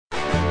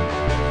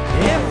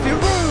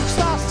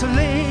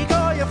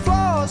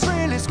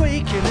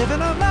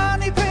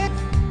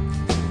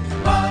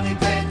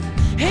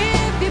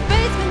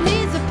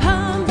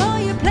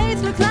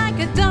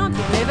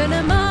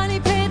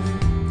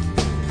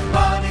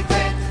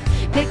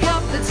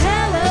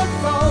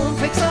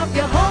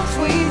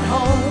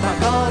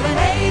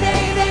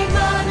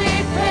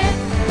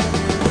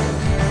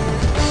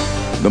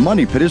The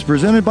Money Pit is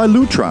presented by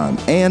Lutron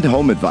and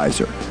Home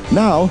Advisor.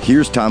 Now,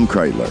 here's Tom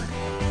Kreitler.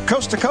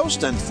 Coast to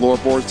coast and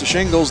floorboards to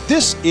shingles,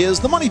 this is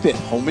the Money Pit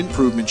Home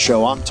Improvement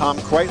Show. I'm Tom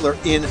Kreitler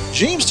in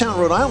Jamestown,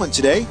 Rhode Island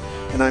today,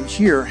 and I'm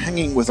here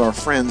hanging with our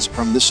friends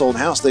from This Old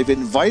House. They've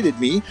invited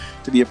me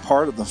to be a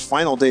part of the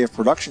final day of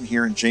production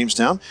here in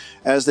Jamestown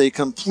as they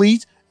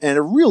complete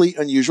a really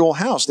unusual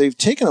house. They've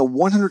taken a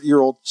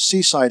 100-year-old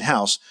seaside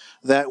house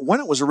that, when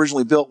it was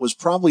originally built, was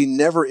probably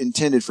never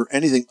intended for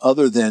anything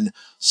other than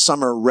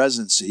summer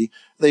residency.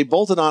 They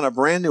bolted on a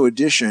brand new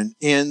addition,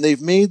 and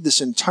they've made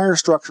this entire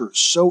structure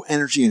so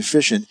energy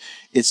efficient,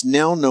 it's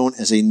now known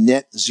as a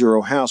net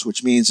zero house,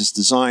 which means it's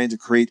designed to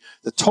create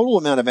the total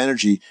amount of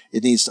energy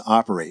it needs to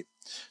operate.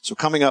 So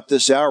coming up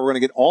this hour, we're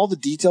going to get all the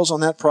details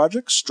on that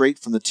project straight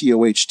from the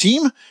TOH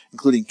team,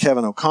 including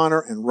Kevin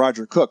O'Connor and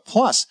Roger Cook.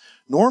 Plus,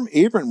 Norm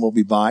Abram will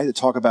be by to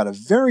talk about a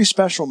very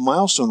special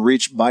milestone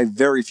reached by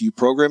very few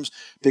programs,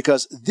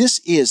 because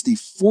this is the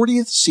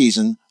 40th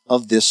season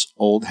of This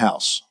Old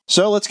House.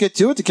 So let's get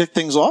to it. To kick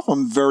things off,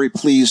 I'm very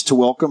pleased to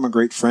welcome a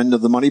great friend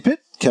of the Money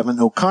Pit,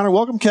 Kevin O'Connor.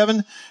 Welcome,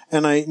 Kevin.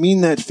 And I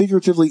mean that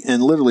figuratively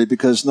and literally,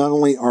 because not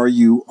only are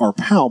you our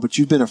pal, but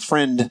you've been a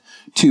friend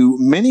to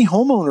many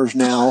homeowners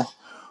now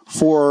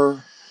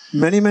for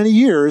many, many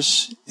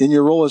years in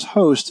your role as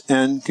host,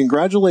 and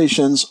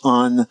congratulations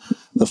on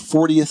the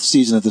 40th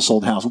season of This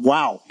Old House.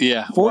 Wow.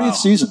 Yeah. 40th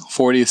season.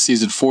 40th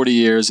season, 40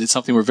 years. It's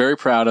something we're very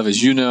proud of.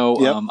 As you know,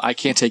 Yep. I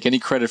can't take any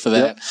credit for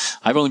that.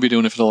 I've only been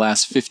doing it for the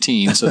last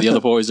 15, so the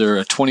other boys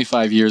are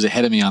 25 years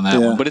ahead of me on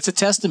that one. But it's a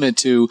testament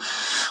to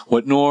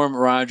what Norm,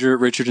 Roger,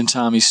 Richard, and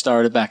Tommy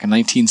started back in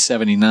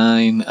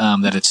 1979,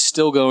 that it's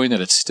still going, that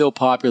it's still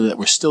popular, that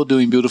we're still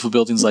doing beautiful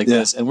buildings like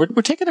this, and we're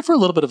taking it for a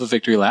little bit of a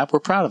victory lap. We're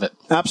proud of it.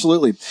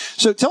 Absolutely.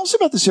 So tell us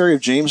about this area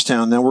of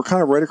Jamestown. Now, we're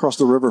kind of right across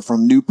the river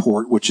from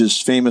Newport, which is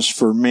famous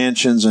for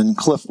mansions and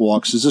cliff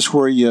walks. Is this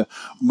where you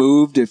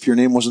moved if your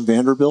name wasn't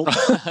Vanderbilt?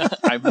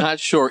 I'm not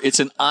sure.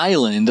 It's an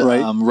island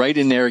right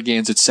in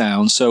Narragansett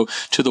Sound. So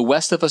to the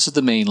west of us is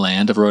the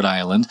mainland of Rhode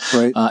Island.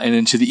 Right. And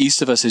then to the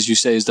east of us, as you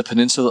say, is the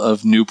peninsula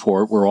of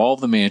Newport, where all of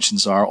the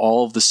mansions are,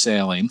 all of the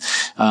sailing.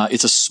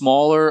 It's a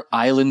smaller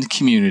island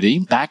community.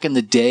 Back in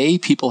the day,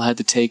 people had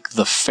to take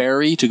the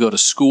ferry to go to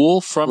school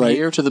from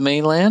here to the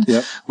mainland.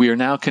 Yep. We are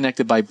now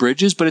connected by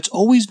bridges, but it's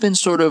always been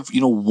sort of,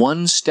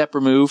 one step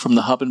removed from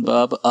the hub and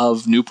bub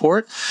of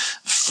Newport.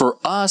 For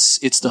us,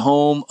 it's the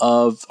home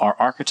of our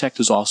architect,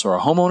 who's also our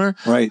homeowner,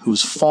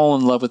 who's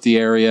fallen in love with the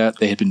area.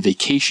 They had been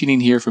vacationing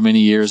here for many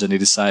years, and they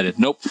decided,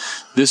 nope,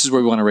 this is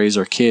where we want to raise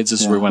our kids.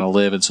 This is where we want to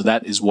live. And so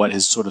that is what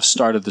has sort of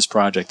started this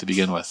project to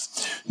begin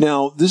with.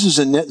 Now, this is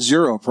a net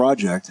zero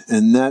project,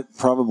 and that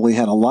probably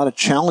had a lot of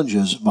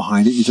challenges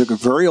behind it. You took a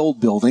very old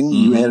building,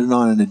 you added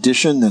on an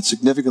addition that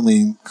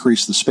significantly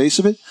increased the space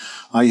of it.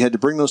 You had to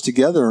bring those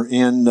together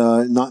and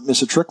not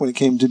miss a trick when it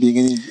came to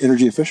being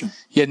energy efficient.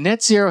 Yeah,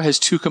 net zero has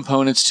two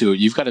components to it.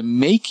 You've got to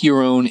make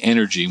your own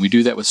energy. We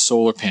do that with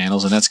solar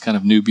panels, and that's kind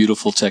of new,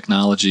 beautiful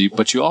technology.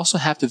 But you also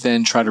have to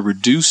then try to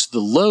reduce the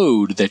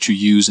load that you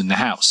use in the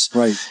house.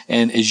 Right.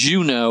 And as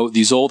you know,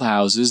 these old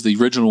houses, the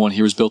original one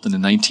here was built in the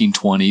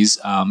 1920s.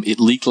 It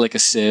leaked like a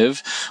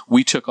sieve.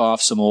 We took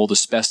off some old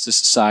asbestos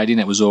siding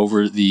that was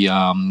over the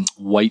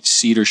white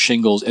cedar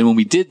shingles. And when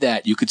we did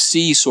that, you could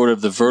see sort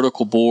of the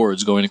vertical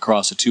boards going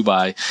across a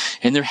 2x,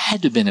 and there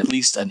had to have been at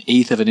least an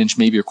eighth of an inch,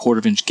 maybe a quarter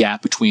of an inch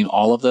gap between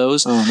all of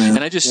those. Oh, man.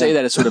 And I just say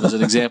that as sort of as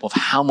an example of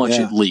how much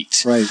it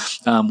leaked. Right.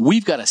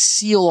 We've got to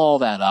seal all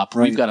that up.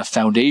 We've got a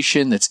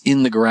foundation that's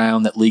in the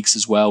ground that leaks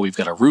as well. We've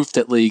got a roof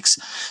that leaks.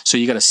 So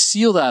you got to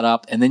seal that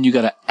up, and then you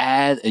got to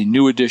add a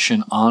new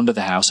addition onto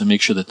the house and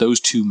make sure that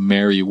those two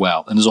marry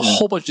well. And there's a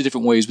whole bunch of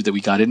different ways that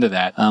we got into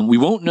that. We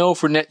won't know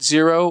for net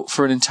zero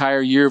for an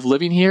entire year of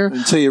living here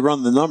until you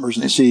run the numbers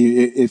and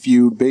see if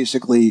you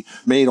basically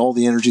made all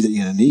the energy that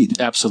you're going to need.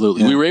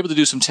 Absolutely. We were able to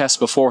do some tests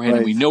beforehand,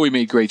 and we know we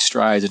made great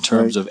strides in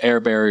terms of air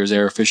barriers,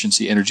 air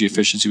efficiency, energy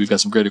efficiency. We've got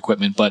some great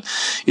equipment, but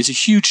it's a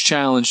huge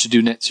challenge to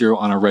do net zero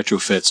on a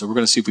retrofit, so we're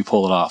going to see if we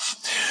pull it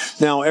off.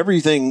 Now,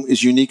 everything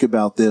is unique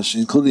about this,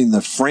 including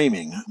the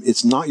framing.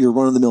 It's not your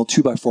run-of-the-mill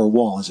 2x4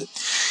 wall, is it?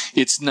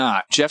 It's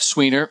not. Jeff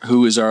Sweener,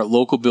 who is our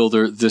local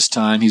builder this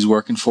time, he's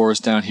working for us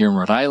down here in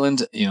Rhode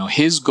Island.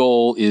 His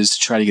goal is to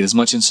try to get as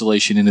much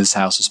insulation in his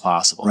house as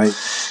possible. Right.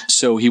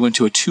 So he went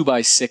to a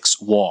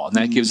 2x6 wall, and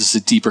that gives us a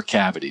deeper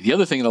cavity. The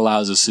other thing it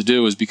allows us to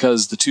do is,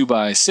 because the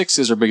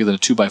 2x6s are bigger than the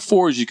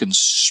 2x4s, you can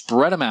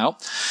spread them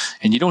out,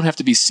 and you don't have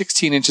to be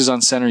 16 inches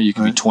on center. You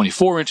can be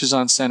 24 inches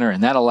on center,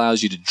 and that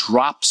allows you to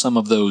drop some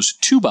of those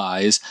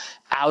 2x's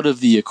out of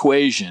the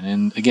equation.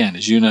 And again,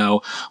 as you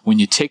know, when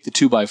you take the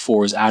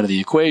 2x4s out of the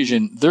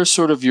equation, they're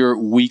sort of your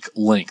weak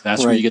link.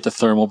 That's where you get the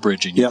thermal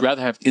bridging. You'd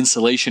rather have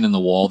insulation in the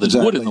wall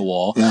than wood in the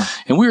wall. Yeah.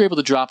 And we were able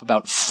to drop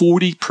about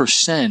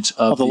 40%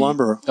 of the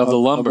lumber. Of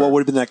what would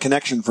have been that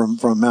connection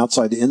from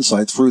outside to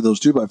inside through those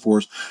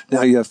 2x4s.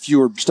 Now you have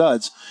fewer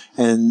studs,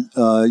 and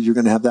you're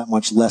going to have that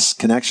much less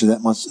connection.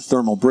 That much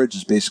thermal bridge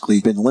has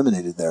basically been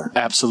eliminated there.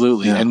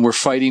 Absolutely. Yeah. And we're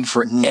fighting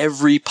for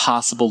every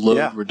possible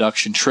load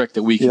reduction trick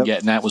that we can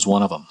get, and that was one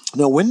one of them.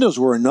 Now, windows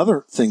were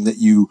another thing that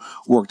you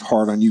worked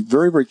hard on. You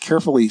very, very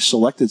carefully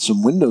selected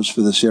some windows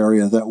for this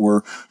area that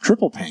were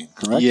triple pane,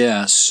 correct?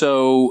 Yeah,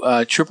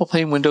 so triple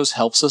pane windows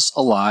helps us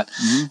a lot.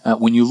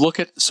 When you look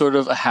at sort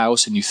of a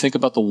house and you think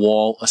about the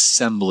wall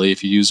assembly,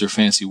 if you use their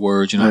fancy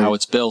words, how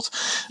it's built,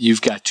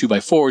 you've got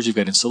 2x4s, you've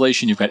got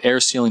insulation, you've got air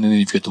sealing, and then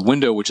you've got the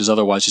window, which is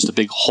otherwise just a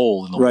big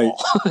hole in the wall.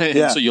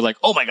 And so you're like,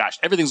 oh my gosh,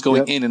 everything's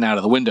going in and out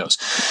of the windows.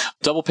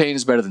 Double pane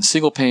is better than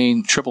single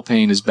pane. Triple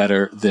pane is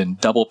better than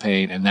double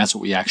pane, and that's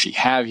what we actually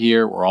have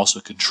here. We're also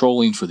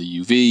controlling for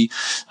the UV.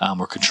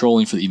 We're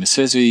controlling for the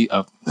emissivity.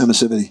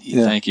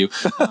 Thank you.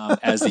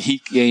 As the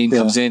heat gain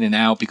comes in and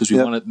out, because we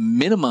want to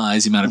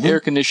minimize the amount of air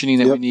conditioning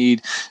that we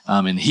need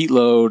and heat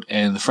load.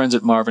 And the friends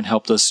at Marvin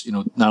helped us,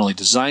 not only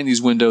design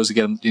these windows to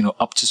get them,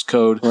 up to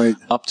code,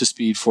 up to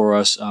speed for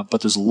us,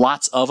 but there's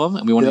lots of them,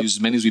 and we want to use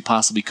as many as we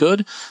possibly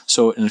could.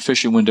 So an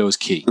efficient window is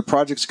key. The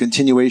project's a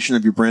continuation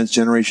of your brand's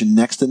Generation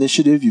Next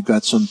initiative. You've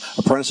got some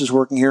apprentices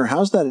working here.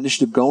 How's that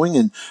initiative going,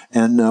 and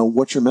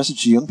what's your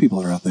message to young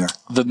people that are out there?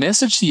 The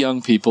message to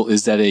young people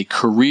is that a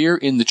career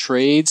in the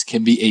trades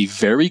can be a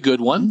very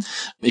good one.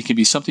 It can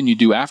be something you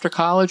do after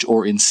college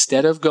or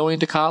instead of going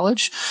to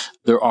college.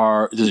 There's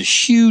a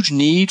huge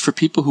need for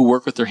people who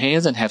work with their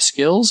hands and have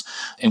skills.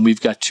 And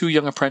we've got 2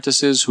 young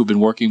apprentices who've been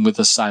working with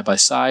us side by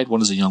side.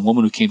 One is a young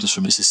woman who came to us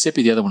from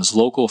Mississippi. The other one is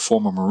local, a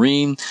former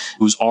Marine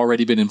who's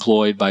already been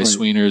employed by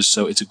Sweeners.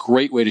 So it's a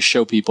great way to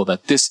show people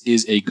that this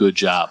is a good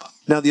job.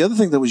 Now, the other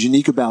thing that was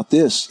unique about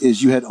this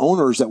is you had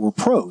owners that were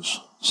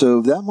pros.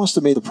 So that must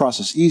have made the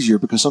process easier,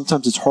 because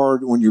sometimes it's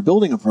hard when you're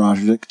building a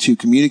project to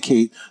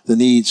communicate the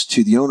needs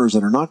to the owners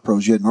that are not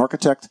pros. You had an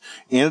architect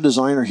and a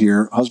designer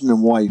here, husband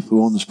and wife,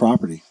 who own this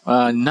property.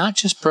 Not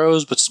just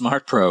pros, but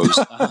smart pros,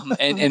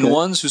 and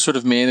ones who sort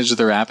of manage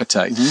their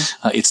appetite.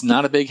 It's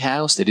not a big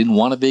house. They didn't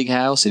want a big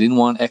house. They didn't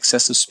want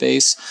excessive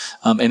space.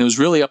 And it was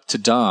really up to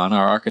Don,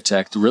 our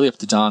architect,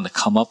 to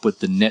come up with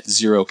the net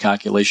zero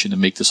calculation to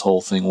make this whole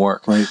thing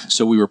work.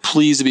 So we were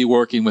pleased to be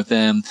working with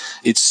them.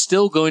 It's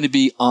still going to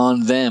be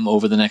on them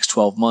over the next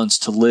 12 months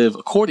to live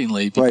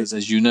accordingly, because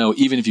as you know,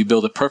 even if you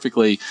build it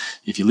perfectly,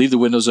 if you leave the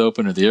windows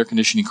open or the air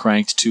conditioning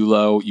cranked too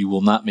low, you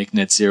will not make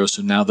net zero.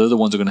 So now they're the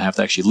ones who are going to have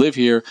to actually live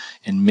here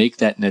and make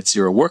that net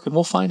zero work. And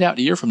we'll find out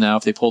a year from now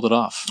if they pulled it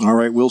off. All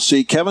right, we'll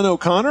see. Kevin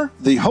O'Connor,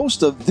 the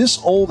host of This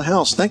Old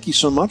House, thank you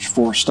so much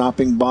for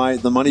stopping by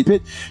the Money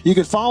Pit. You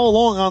can follow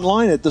along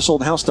online at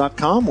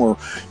thisoldhouse.com or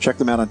check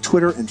them out on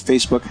Twitter and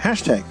Facebook,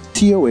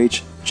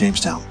 #TOH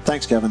Jamestown.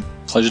 Thanks, Kevin.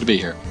 Pleasure to be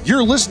here.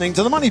 You're listening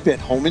to the Money Pit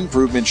Home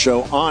Improvement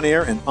Show, on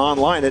air and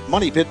online at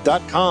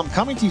moneypit.com,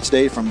 coming to you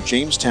today from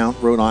Jamestown,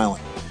 Rhode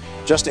Island.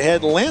 Just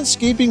ahead,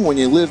 landscaping when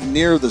you live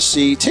near the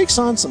sea takes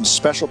on some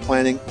special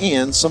planning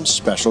and some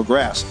special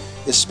grass,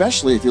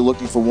 especially if you're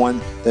looking for one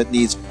that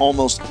needs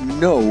almost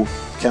no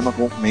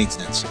chemical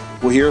maintenance.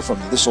 We'll hear from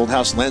This Old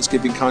House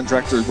landscaping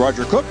contractor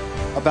Roger Cook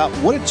about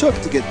what it took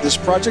to get this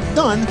project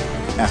done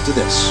after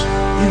this.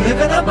 You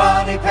live in a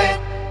money pit.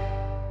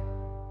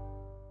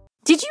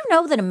 Did you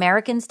know that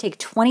Americans take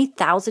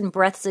 20,000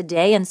 breaths a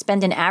day and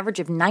spend an average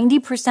of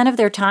 90% of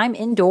their time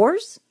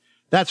indoors?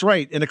 That's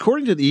right. And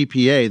according to the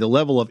EPA, the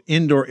level of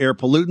indoor air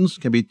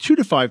pollutants can be 2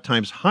 to 5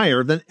 times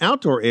higher than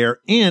outdoor air,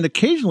 and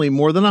occasionally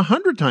more than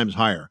 100 times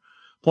higher.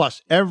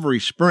 Plus, every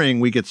spring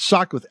we get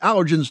socked with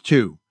allergens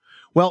too.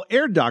 Well,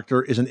 Air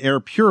Doctor is an air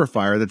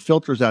purifier that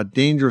filters out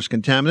dangerous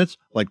contaminants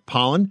like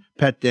pollen,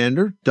 pet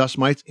dander, dust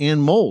mites,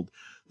 and mold.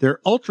 Their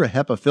Ultra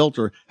HEPA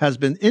filter has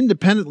been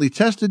independently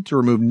tested to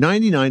remove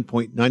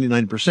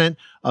 99.99%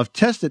 of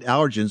tested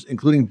allergens,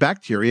 including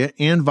bacteria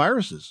and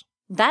viruses.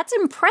 That's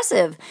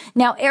impressive.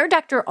 Now, Air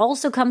Doctor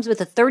also comes with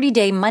a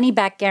 30-day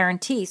money-back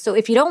guarantee, so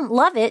if you don't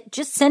love it,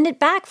 just send it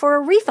back for a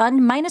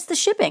refund minus the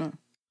shipping.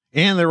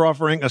 And they're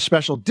offering a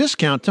special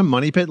discount to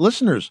Money Pit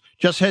listeners.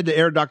 Just head to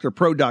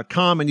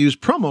airdoctorpro.com and use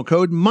promo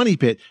code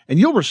MONEYPIT, and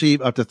you'll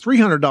receive up to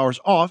 $300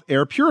 off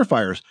air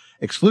purifiers.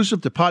 Exclusive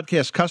to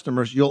podcast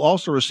customers, you'll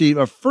also receive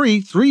a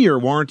free 3-year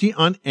warranty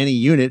on any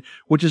unit,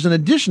 which is an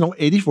additional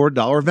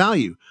 $84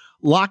 value.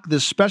 Lock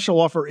this special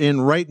offer in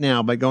right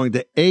now by going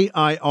to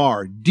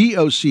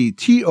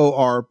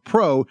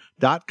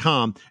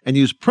airdoctorpro.com and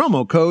use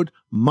promo code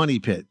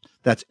MONEYPIT.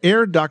 That's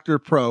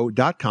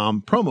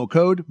airdoctorpro.com, promo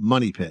code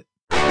MONEYPIT.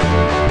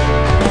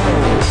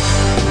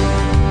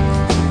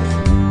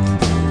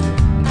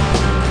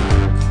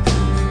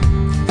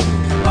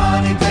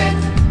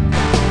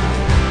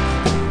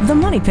 The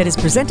Money Pit is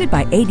presented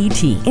by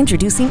ADT.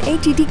 Introducing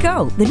ATD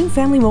Go, the new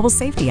family mobile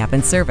safety app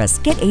and service.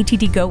 Get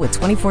ATD Go with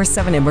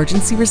 24/7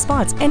 emergency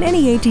response and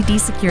any ATD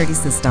security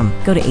system.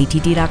 Go to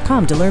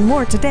ATD.com to learn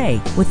more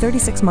today. With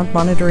 36-month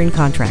monitoring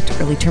contract,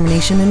 early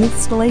termination and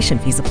installation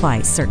fees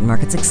apply. Certain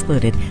markets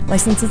excluded.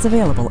 Licenses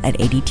available at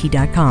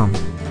ADT.com.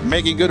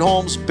 Making good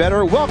homes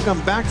better.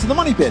 Welcome back to the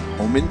Money Pit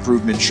Home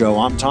Improvement Show.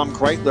 I'm Tom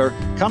Kreitler,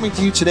 coming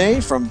to you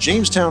today from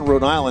Jamestown,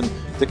 Rhode Island,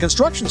 the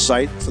construction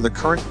site for the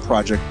current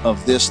project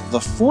of this, the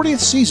 40th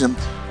season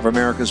of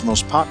America's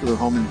most popular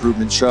home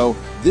improvement show,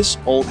 This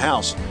Old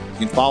House.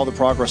 You can follow the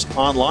progress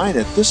online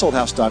at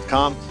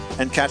thisoldhouse.com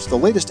and catch the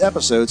latest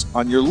episodes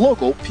on your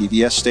local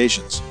PBS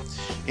stations.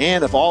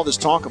 And if all this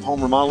talk of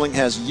home remodeling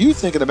has you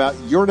thinking about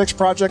your next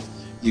project,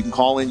 you can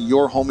call in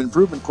your home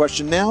improvement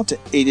question now to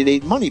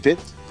 888-MONEY-PIT,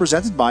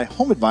 presented by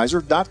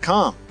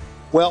HomeAdvisor.com.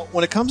 Well,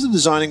 when it comes to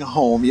designing a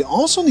home, you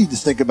also need to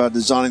think about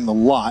designing the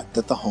lot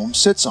that the home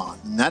sits on.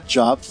 And that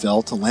job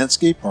fell to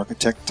landscape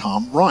architect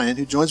Tom Ryan,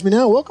 who joins me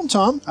now. Welcome,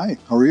 Tom. Hi,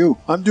 how are you?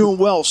 I'm doing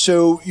well.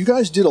 So you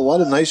guys did a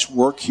lot of nice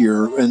work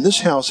here, and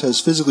this house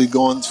has physically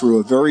gone through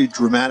a very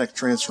dramatic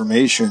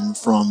transformation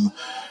from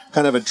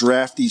kind of a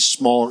drafty,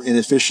 smaller,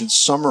 inefficient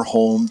summer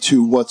home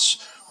to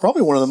what's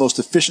probably one of the most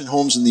efficient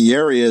homes in the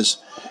areas.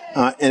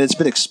 And it's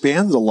been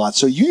expanded a lot.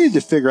 So you need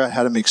to figure out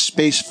how to make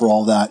space for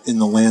all that in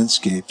the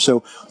landscape.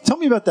 So tell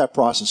me about that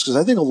process, because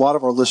I think a lot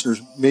of our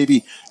listeners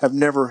maybe have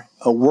never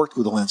worked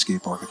with a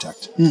landscape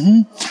architect.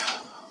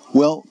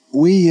 Well,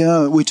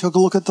 we took a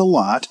look at the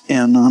lot,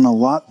 and on a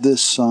lot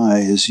this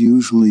size,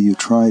 usually you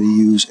try to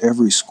use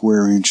every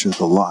square inch of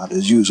the lot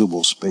as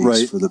usable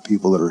space for the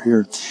people that are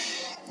here.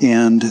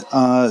 And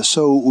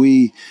so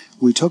we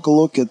took a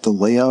look at the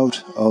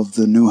layout of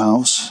the new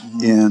house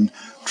and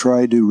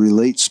try to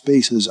relate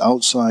spaces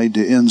outside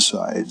to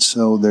inside.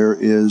 So there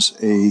is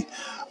a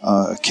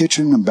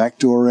kitchen, a back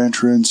door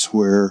entrance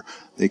where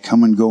they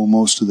come and go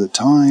most of the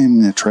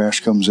time. The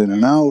trash comes in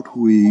and out.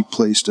 We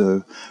placed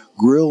a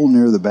grill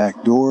near the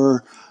back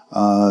door.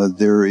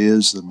 There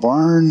is the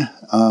barn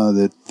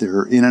that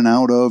they're in and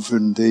out of,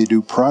 and they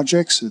do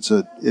projects.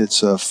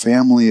 It's a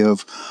family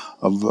of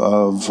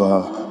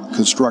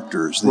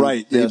constructors.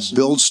 They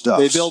build stuff.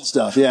 They build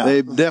stuff, yeah.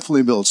 They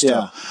definitely build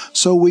stuff. Yeah.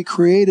 So we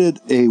created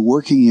a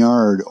working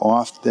yard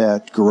off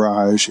that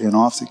garage and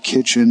off the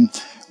kitchen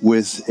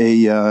with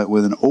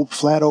an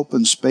flat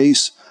open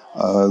space,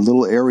 a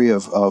little area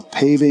of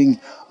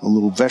paving, a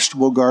little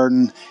vegetable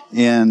garden,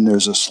 and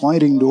there's a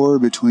sliding door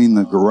between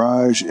the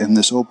garage and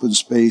this open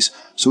space.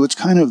 So it's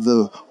kind of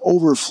the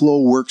overflow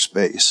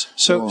workspace.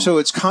 So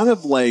it's kind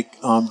of like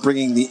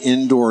bringing the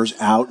indoors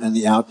out and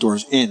the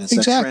outdoors in. It's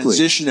exactly. that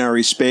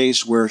transitionary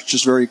space where it's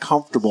just very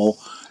comfortable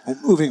and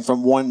moving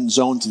from one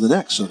zone to the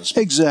next, so to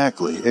speak.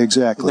 Exactly. And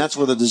that's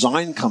where the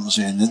design comes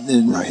in.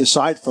 And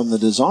aside from the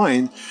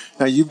design,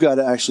 now you've got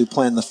to actually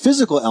plan the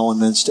physical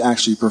elements to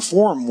actually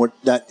perform what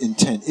that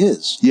intent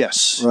is.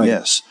 Yes,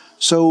 yes.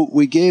 So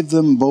we gave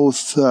them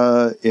both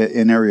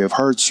an area of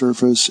hard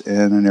surface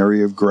and an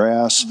area of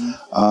grass.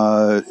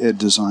 It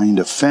designed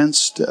a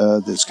fence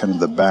that's kind of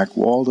the back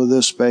wall to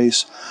this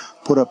space,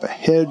 put up a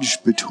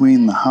hedge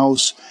between the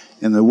house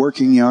and the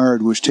working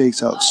yard, which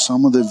takes out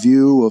some of the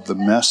view of the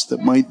mess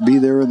that might be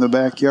there in the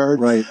backyard,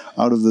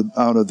 out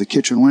of the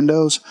kitchen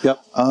windows.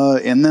 Yep.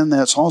 And then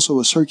that's also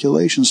a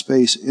circulation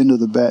space into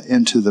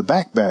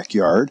the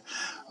backyard,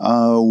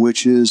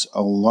 which is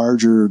a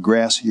larger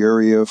grassy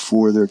area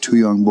for their two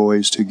young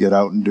boys to get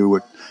out and do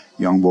what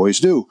young boys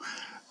do.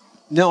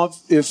 Now,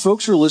 if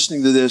folks are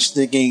listening to this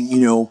thinking,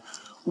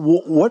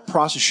 what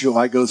process should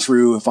I go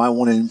through if I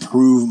want to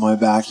improve my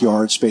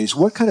backyard space?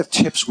 What kind of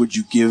tips would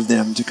you give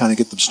them to kind of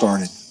get them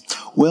started?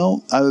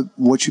 Well,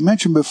 what you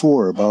mentioned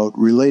before about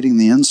relating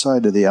the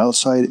inside to the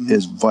outside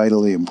is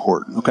vitally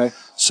important. Okay.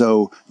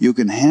 So you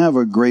can have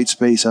a great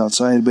space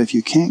outside, but if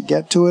you can't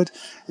get to it,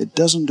 it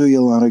doesn't do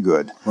you a lot of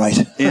good. Right.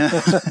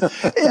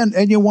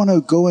 And you want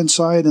to go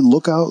inside and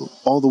look out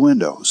all the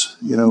windows,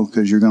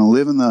 because you're going to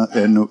live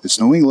and it's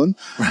New England.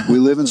 We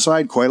live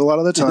inside quite a lot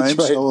of the time.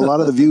 So a lot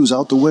of the views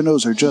out the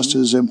windows are just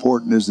as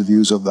important as the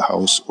views of the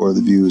house or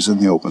the views in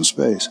the open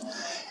space.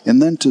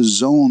 And then to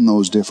zone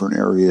those different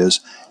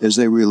areas as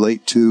they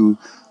relate to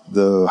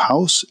the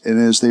house and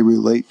as they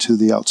relate to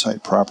the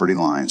outside property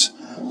lines.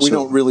 We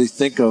don't really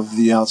think of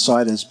the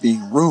outside as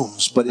being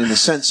rooms, but in a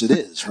sense it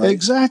is, right?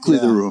 Exactly,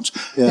 the rooms.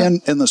 Yeah.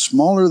 And the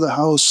smaller the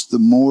house, the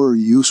more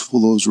useful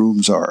those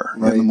rooms are,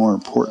 and the more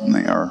important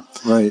they are.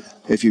 Right.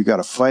 If you've got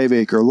a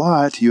 5-acre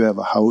lot, you have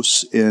a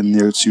house, and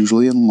it's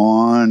usually in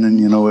lawn,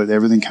 and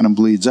everything kind of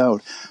bleeds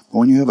out. But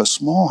when you have a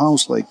small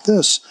house like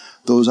this,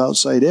 those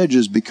outside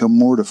edges become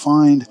more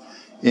defined,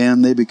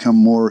 and they become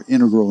more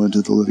integral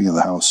into the living of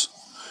the house.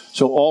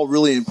 So all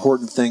really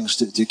important things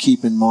to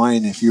keep in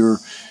mind if you're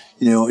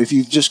if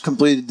you've just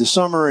completed the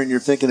summer and you're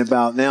thinking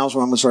about now's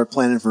when I'm going to start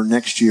planning for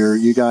next year,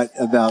 you got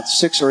about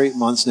 6 or 8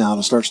 months now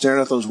to start staring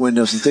at those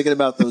windows and thinking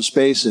about those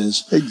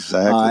spaces.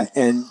 Exactly.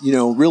 And,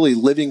 really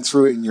living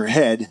through it in your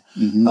head,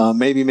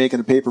 maybe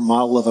making a paper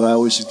model of it, I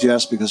always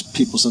suggest, because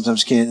people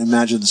sometimes can't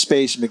imagine the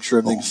space, make sure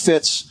everything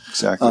fits.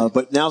 Exactly.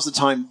 But now's the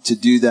time to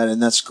do that,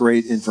 and that's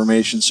great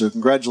information. So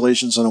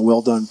congratulations on a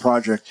well-done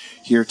project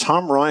here.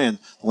 Tom Ryan,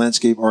 the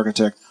landscape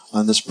architect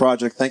on this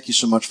project. Thank you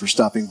so much for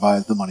stopping by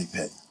the Money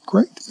Pit.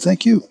 Great.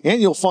 Thank you.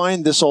 And you'll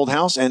find This Old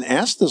House and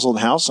Ask This Old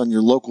House on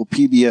your local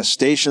PBS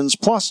stations.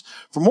 Plus,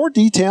 for more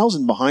details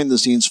and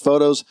behind-the-scenes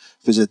photos,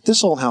 visit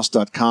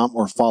thisoldhouse.com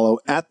or follow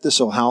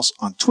 @thisoldhouse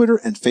on Twitter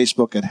and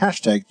Facebook at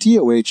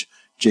 #TOH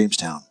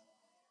Jamestown.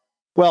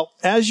 Well,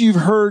 as you've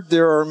heard,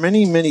 there are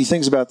many, many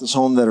things about this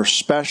home that are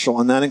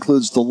special, and that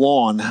includes the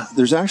lawn.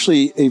 There's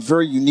actually a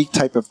very unique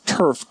type of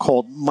turf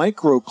called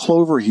micro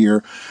clover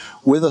here.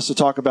 With us to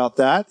talk about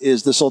that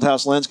is This Old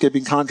House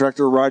landscaping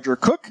contractor Roger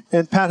Cook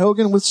and Pat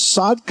Hogan with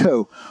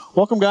Sodco.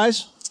 Welcome,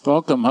 guys.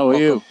 Welcome. How are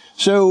you?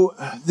 So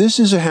this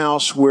is a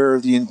house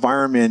where the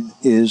environment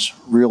is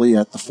really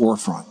at the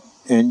forefront,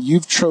 and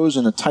you've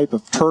chosen a type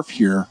of turf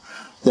here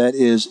that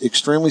is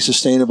extremely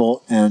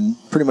sustainable and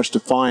pretty much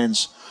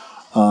defines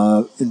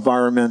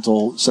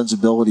environmental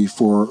sensibility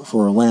for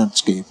a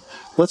landscape.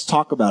 Let's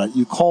talk about it.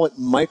 You call it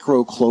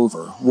micro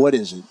clover. What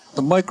is it?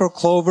 The micro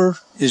clover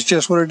is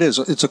just what it is.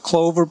 It's a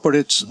clover, but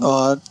it's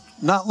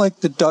not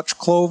like the Dutch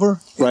clover.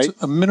 Right.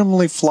 It's a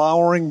minimally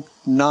flowering,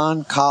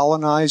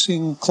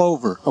 non-colonizing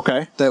clover.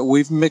 Okay. That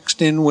we've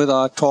mixed in with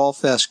our tall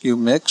fescue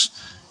mix,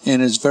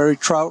 and is very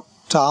drought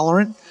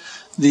tolerant.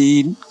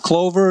 The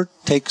clover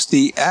takes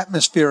the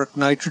atmospheric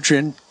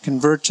nitrogen,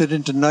 converts it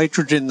into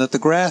nitrogen that the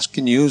grass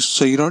can use,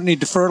 so you don't need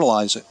to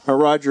fertilize it. Now,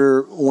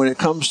 Roger, when it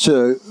comes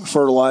to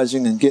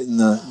fertilizing and getting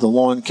the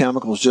lawn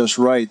chemicals just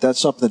right, that's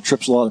something that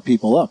trips a lot of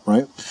people up,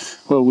 right?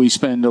 Well, we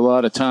spend a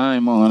lot of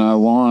time on our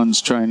lawns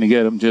trying to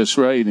get them just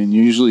right, and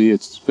usually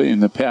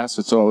in the past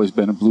it's always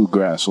been a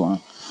bluegrass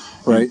lawn.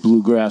 Right. And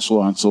bluegrass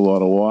wants a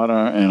lot of water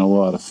and a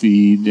lot of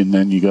feed, and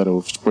then you got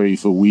to spray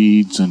for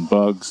weeds and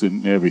bugs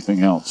and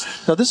everything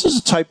else. Now, this is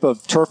a type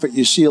of turf that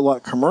you see a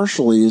lot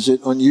commercially. Is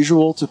it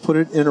unusual to put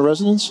it in a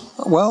residence?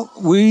 Well,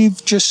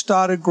 we've just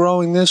started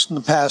growing this in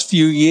the past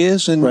few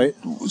years, and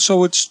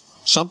so it's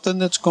something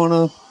that's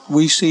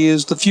we see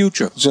as the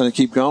future. It's going to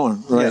keep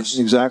going, right? Yes.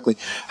 Exactly.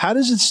 How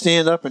does it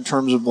stand up in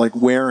terms of like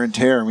wear and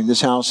tear? I mean, this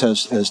house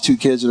has 2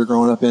 kids that are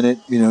growing up in it.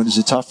 You know, is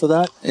it tough for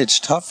that? It's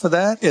tough for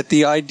that. At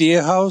the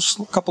Idea House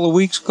a couple of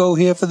weeks ago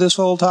here for This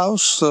Old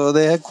House,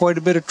 they had quite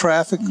a bit of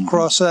traffic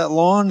across that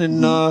lawn,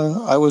 and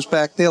I was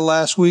back there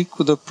last week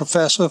with a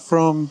professor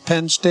from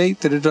Penn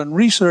State that had done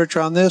research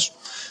on this.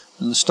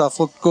 And the stuff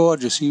looked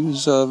gorgeous. He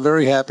was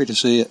very happy to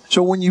see it.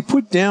 So when you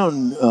put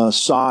down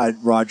sod,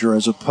 Roger,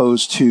 as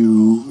opposed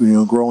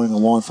to growing a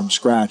lawn from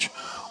scratch,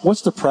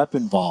 what's the prep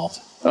involved?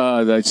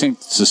 I think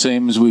it's the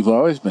same as we've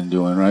always been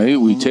doing, right?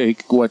 We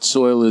take what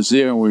soil is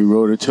there and we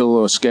rototill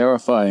or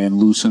scarify and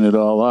loosen it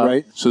all up,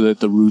 right, so that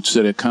the roots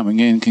that are coming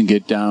in can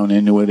get down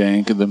into it,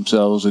 anchor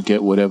themselves, or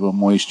get whatever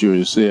moisture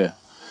is there.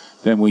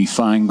 Then we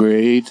fine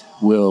grade.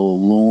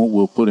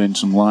 We'll put in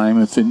some lime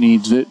if it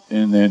needs it,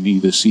 and then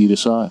either seed or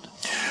sod.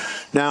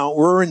 Now,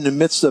 we're in the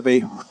midst of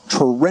a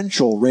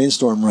torrential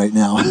rainstorm right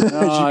now. As you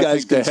guys I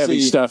think the heavy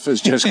stuff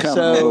is just coming.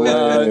 So,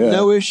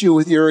 no issue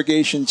with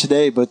irrigation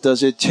today, but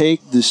does it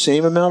take the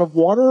same amount of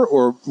water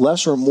or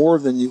less or more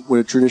than what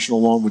a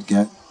traditional lawn would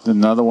get?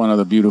 Another one of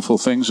the beautiful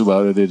things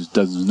about it is it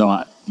does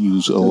not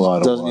use a lot of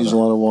water. Doesn't use a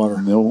lot of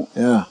water. No.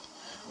 Yeah.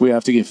 We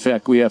have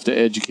to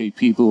educate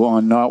people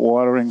on not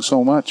watering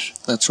so much.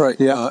 That's right.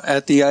 Yeah.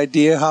 At the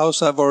Idea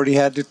House, I've already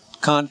had to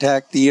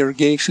contact the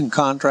irrigation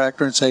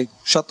contractor and say,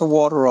 shut the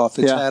water off.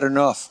 It's had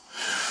enough.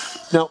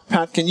 Now,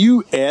 Pat, can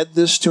you add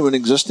this to an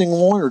existing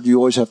lawn, or do you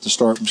always have to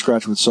start from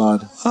scratch with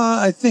sod?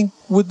 I think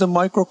with the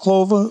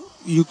microclover,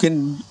 you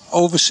can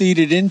overseed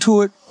it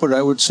into it, but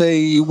I would say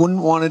you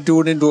wouldn't want to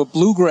do it into a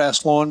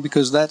bluegrass lawn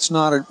because that's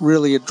not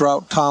really a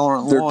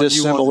drought-tolerant lawn. They're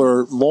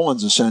dissimilar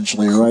lawns,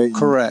 essentially, right?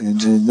 Correct.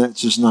 And that's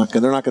just not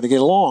good. They're not going to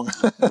get along.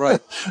 Right.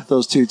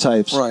 Those two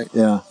types. Right.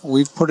 Yeah.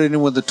 We've put it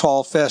in with the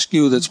tall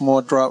fescue that's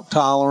more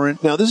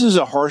drought-tolerant. Now, this is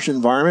a harsh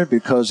environment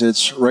because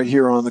it's right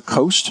here on the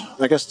coast.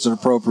 I guess it's an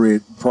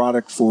appropriate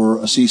product for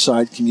a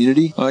seaside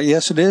community.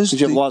 Yes, it is.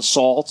 Because you have a lot of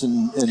salt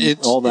and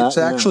all that. It's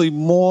actually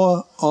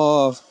more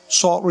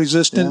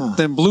salt-resistant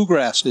than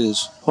bluegrass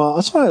is. Well,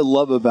 that's what I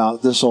love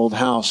about This Old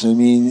House. I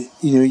mean,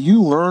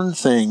 you learn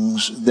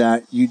things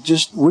that you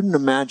just wouldn't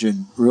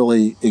imagine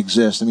really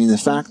exist. I mean, the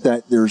fact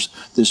that there's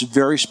this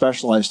very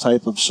specialized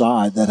type of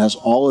sod that has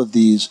all of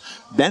these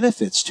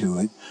benefits to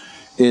it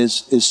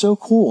is so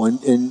cool.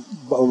 And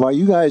by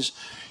you guys,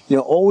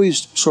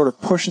 always sort of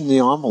pushing the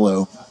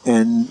envelope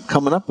and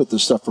coming up with the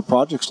stuff for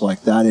projects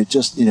like that, it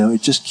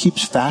just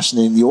keeps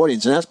fascinating the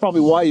audience. And that's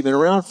probably why you've been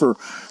around for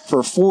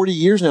 40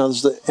 years now.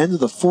 This is the end of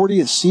the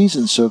 40th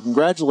season, so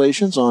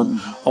congratulations on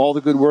all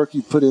the good work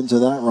you put into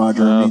that,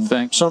 Roger.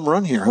 Thanks. Some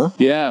run here, huh?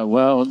 Yeah,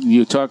 well,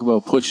 you talk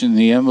about pushing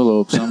the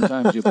envelope.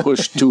 Sometimes you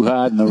push too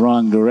hard in the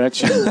wrong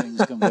direction and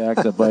things come back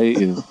to bite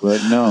you,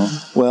 but no.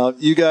 Well,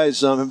 you guys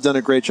have done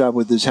a great job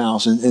with this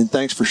house, and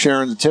thanks for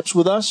sharing the tips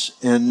with us,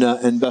 and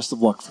best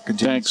of luck for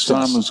continuing. Thanks,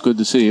 Tom. It was good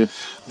to see you.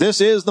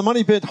 This is the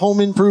Money Pit Home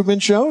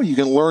Improvement Show. You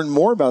can learn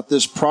more about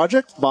this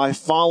project by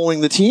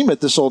following the team at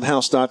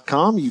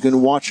thisoldhouse.com. You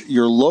can watch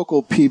your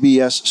local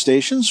PBS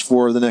stations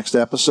for the next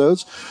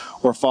episodes,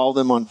 or follow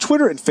them on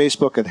Twitter and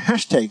Facebook at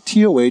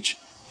 #TOH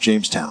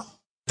Jamestown.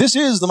 This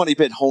is the Money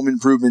Pit Home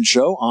Improvement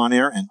Show, on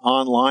air and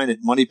online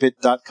at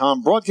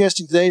moneypit.com,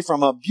 broadcasting today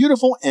from a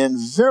beautiful and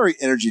very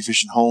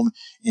energy-efficient home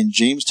in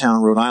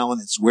Jamestown, Rhode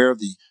Island. It's where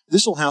the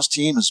This Old House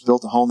team has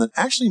built a home that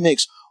actually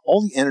makes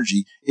all the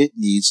energy it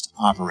needs to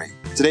operate.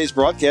 Today's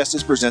broadcast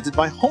is presented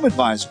by Home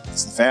Advisor.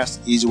 It's the fast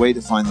and easy way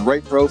to find the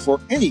right pro for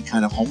any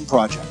kind of home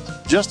project.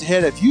 Just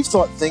ahead, if you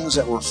thought things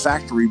that were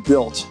factory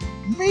built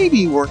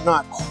maybe were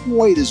not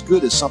quite as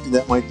good as something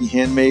that might be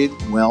handmade,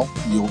 well,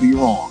 you'll be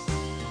wrong.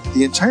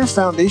 The entire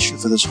foundation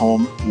for this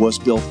home was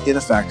built in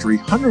a factory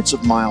hundreds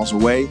of miles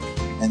away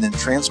and then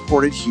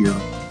transported here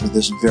for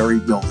this very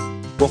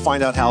building. We'll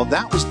find out how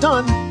that was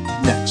done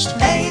next.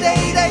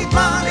 888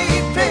 Money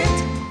Pit.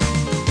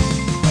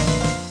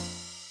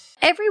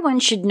 Everyone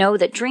should know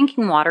that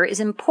drinking water is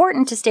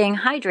important to staying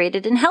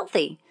hydrated and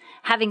healthy.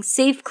 Having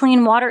safe,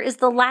 clean water is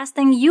the last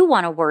thing you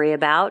want to worry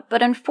about,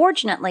 but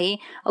unfortunately,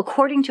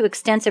 according to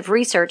extensive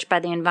research by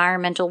the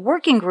Environmental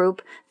Working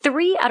Group,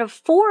 3 out of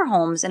 4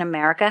 homes in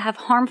America have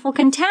harmful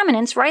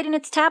contaminants right in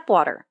its tap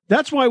water.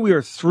 That's why we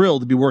are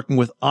thrilled to be working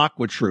with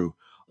AquaTrue.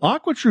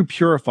 AquaTrue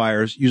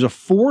purifiers use a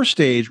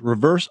 4-stage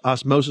reverse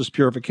osmosis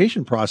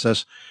purification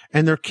process,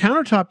 and their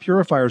countertop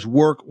purifiers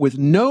work with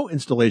no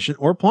installation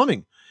or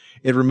plumbing.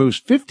 It removes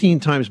 15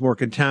 times more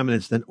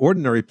contaminants than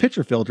ordinary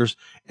pitcher filters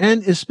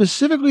and is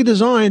specifically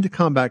designed to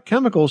combat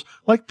chemicals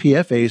like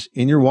PFAS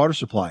in your water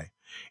supply.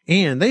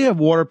 And they have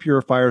water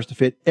purifiers to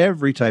fit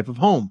every type of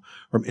home,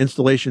 from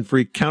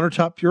installation-free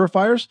countertop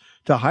purifiers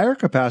to higher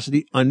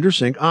capacity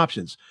under-sink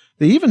options.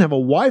 They even have a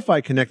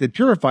Wi-Fi connected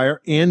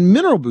purifier and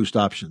mineral boost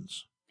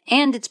options.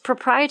 And its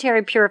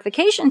proprietary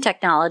purification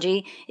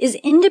technology is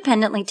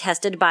independently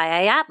tested by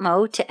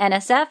IAPMO to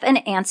NSF and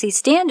ANSI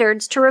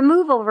standards to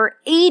remove over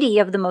 80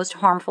 of the most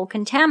harmful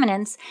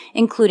contaminants,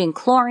 including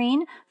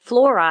chlorine,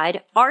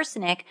 fluoride,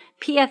 arsenic,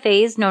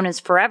 PFAS known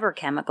as forever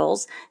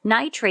chemicals,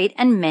 nitrate,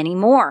 and many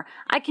more.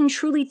 I can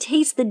truly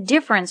taste the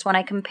difference when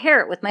I compare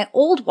it with my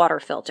old water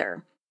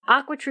filter.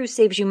 AquaTrue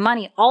saves you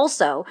money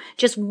also.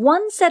 Just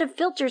one set of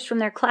filters from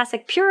their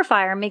classic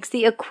purifier makes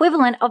the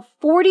equivalent of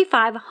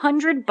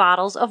 4,500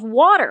 bottles of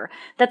water.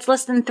 That's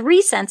less than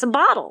 3 cents a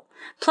bottle.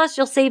 Plus,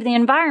 you'll save the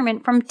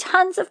environment from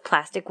tons of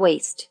plastic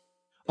waste.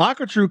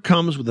 AquaTrue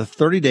comes with a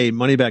 30-day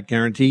money-back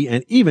guarantee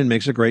and even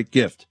makes a great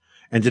gift.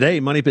 And today,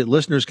 Money Pit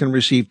listeners can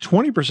receive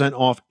 20%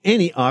 off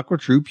any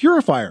AquaTrue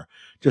purifier.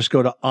 Just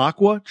go to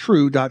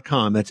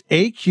aquatrue.com. That's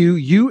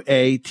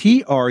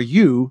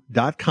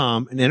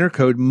AQUATRU.com and enter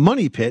code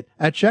MONEYPIT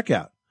at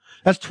checkout.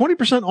 That's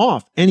 20%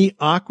 off any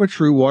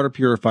AquaTrue water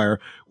purifier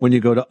when you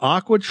go to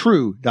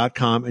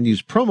aquatrue.com and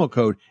use promo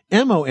code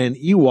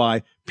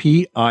MONEYPIT.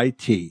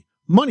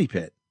 Money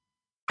Pit.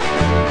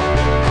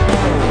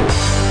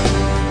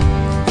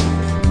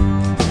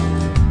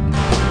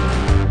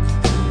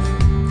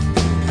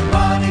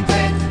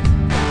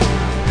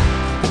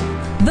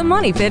 The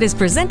Money Pit is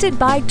presented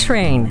by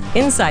Trane.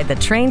 Inside the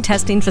Trane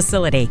testing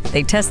facility,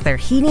 they test their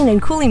heating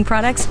and cooling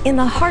products in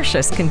the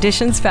harshest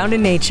conditions found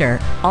in nature,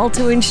 all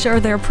to ensure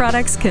their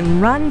products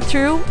can run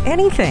through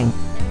anything.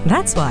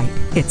 That's why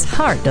it's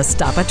hard to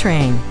stop a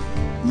train.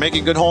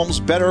 Making good homes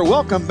better.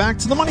 Welcome back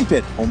to the Money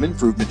Pit Home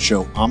Improvement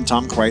Show. I'm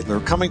Tom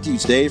Kreitler, coming to you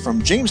today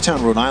from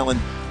Jamestown, Rhode Island,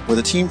 where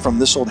the team from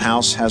This Old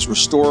House has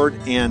restored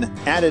and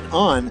added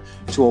on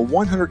to a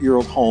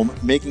 100-year-old home,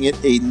 making it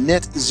a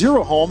net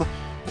zero home,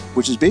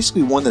 which is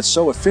basically one that's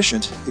so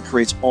efficient it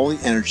creates all the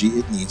energy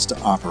it needs to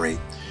operate.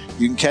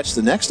 You can catch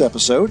the next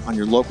episode on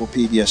your local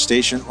PBS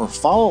station or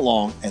follow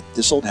along at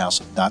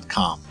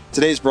thisoldhouse.com.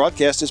 Today's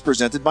broadcast is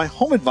presented by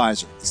Home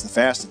Advisor. It's the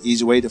fast and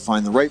easy way to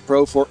find the right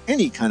pro for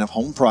any kind of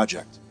home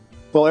project.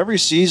 Well, every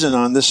season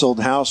on This Old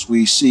House,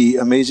 we see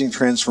amazing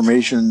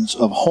transformations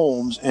of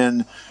homes,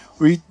 and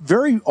we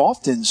very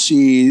often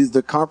see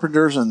the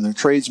carpenters and the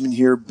tradesmen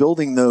here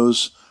building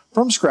those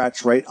from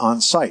scratch right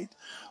on site.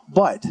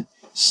 But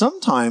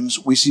sometimes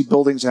we see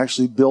buildings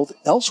actually built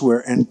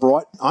elsewhere and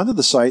brought onto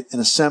the site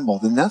and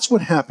assembled. And that's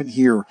what happened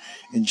here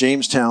in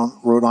Jamestown,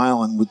 Rhode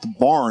Island, with the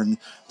barn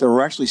that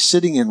we're actually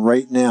sitting in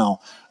right now.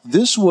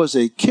 This was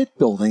a kit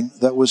building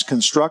that was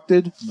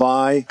constructed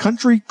by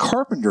country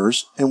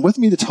carpenters. And with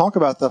me to talk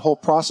about that whole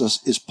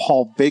process is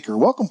Paul Baker.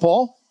 Welcome,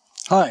 Paul.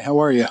 Hi, how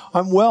are you?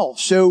 I'm well.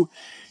 So,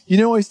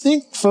 I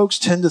think folks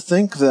tend to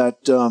think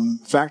that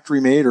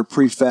factory-made or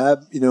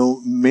prefab,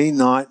 may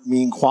not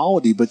mean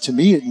quality. But to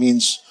me, it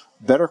means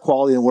better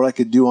quality than what I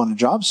could do on a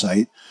job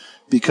site,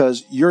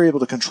 because you're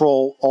able to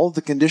control all of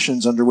the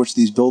conditions under which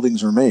these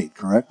buildings are made,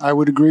 correct? I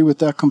would agree with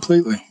that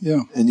completely,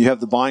 yeah. And you have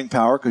the buying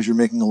power because you're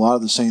making a lot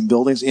of the same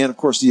buildings, and of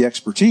course the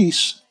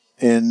expertise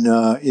in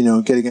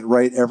getting it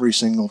right every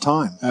single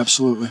time.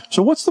 Absolutely.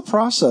 So what's the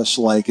process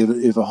like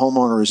if a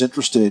homeowner is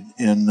interested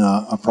in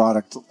a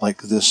product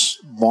like this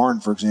barn,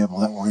 for example,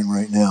 that we're in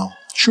right now?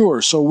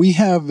 Sure. So we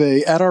have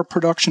at our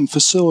production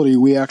facility,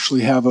 we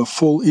actually have a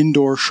full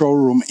indoor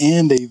showroom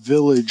and a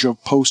village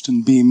of post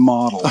and beam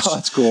models. Oh,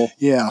 that's cool.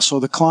 Yeah. So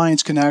the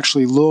clients can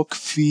actually look,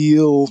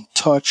 feel,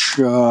 touch,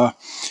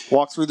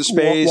 walk through the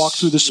space. Walk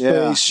through the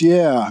space.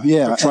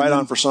 Yeah. Try it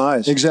on for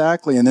size.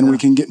 Exactly. And then we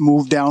can get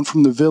moved down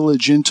from the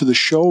village into the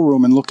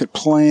showroom and look at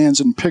plans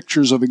and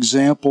pictures of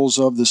examples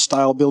of the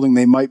style building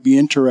they might be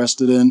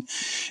interested in.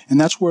 And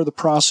that's where the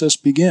process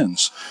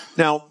begins.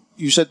 Now,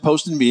 you said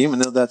post and beam. I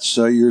know that's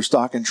your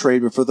stock and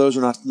trade, but for those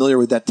who are not familiar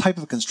with that type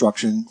of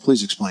construction,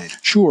 please explain.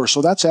 Sure.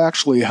 So that's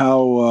actually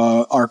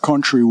how our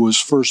country was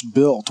first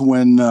built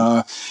when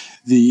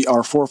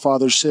our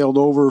forefathers sailed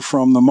over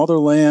from the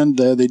motherland.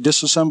 They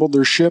disassembled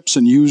their ships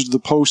and used the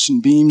posts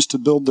and beams to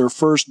build their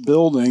first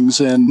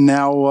buildings. And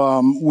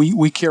now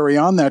we carry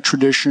on that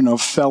tradition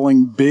of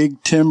felling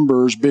big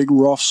timbers, big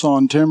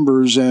rough-sawn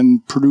timbers,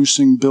 and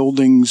producing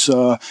buildings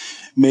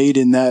made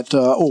in that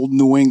old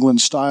New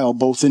England style,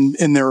 both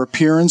in their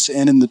appearance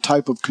and in the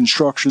type of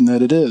construction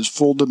that it is.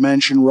 Full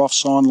dimension,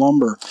 rough-sawn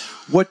lumber.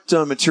 What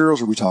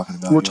materials are we talking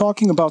about? We're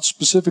talking about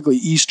specifically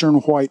eastern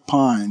white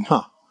pine.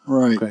 Huh.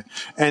 Right. Okay.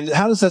 And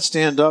how does that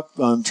stand up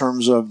in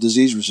terms of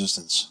disease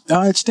resistance?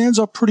 It stands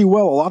up pretty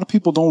well. A lot of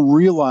people don't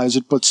realize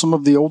it, but some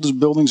of the oldest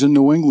buildings in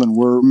New England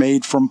were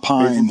made from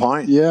pine. Made from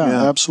pine.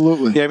 Yeah,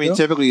 absolutely. Yeah, I mean,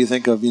 typically you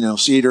think of,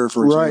 cedar,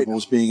 for example,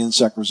 as being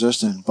insect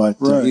resistant, but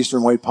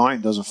eastern white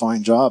pine does a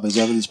fine job, as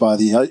evidenced by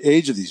the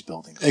age of these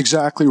buildings.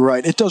 Exactly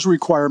right. It does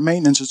require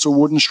maintenance. It's a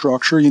wooden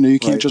structure. You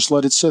can't just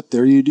let it sit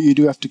there. You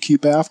do have to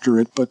keep after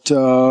it, but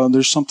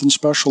there's something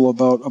special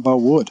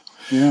about wood.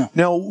 Yeah.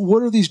 Now,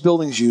 what are these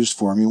buildings used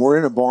for? I mean, we're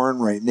in a barn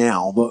right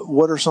now, but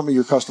what are some of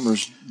your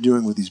customers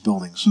doing with these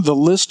buildings? The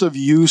list of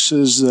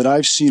uses that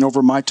I've seen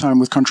over my time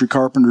with Country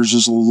Carpenters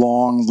is a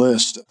long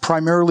list.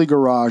 Primarily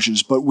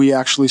garages, but we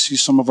actually see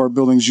some of our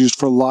buildings used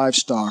for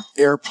livestock,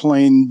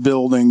 airplane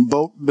building,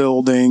 boat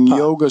building,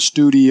 yoga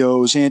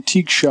studios,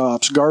 antique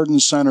shops, garden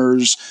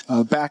centers,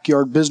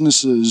 backyard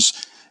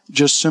businesses,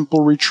 just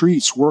simple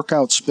retreats,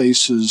 workout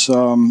spaces.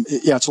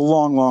 It's a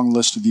long, long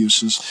list of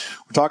uses.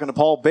 We're talking to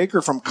Paul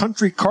Baker from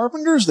Country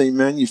Carpenters. They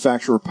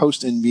manufacture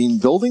post and beam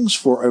buildings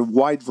for a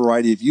wide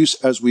variety of use,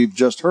 as we've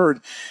just heard,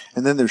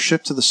 and then they're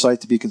shipped to the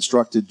site to be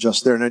constructed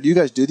just there. Now, do you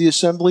guys do the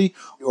assembly,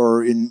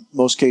 or in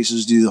most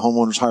cases, do the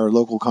homeowners hire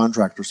local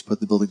contractors to put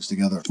the buildings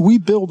together? We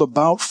build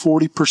about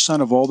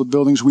 40% of all the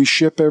buildings we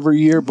ship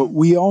every year, but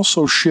we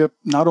also ship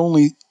not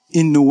only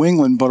in New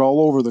England, but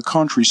all over the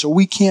country. So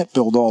we can't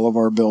build all of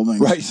our buildings.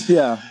 Right,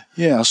 yeah.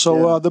 Yeah,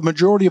 so the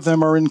majority of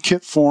them are in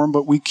kit form,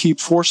 but we keep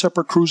 4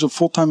 separate crews of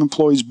full-time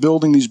employees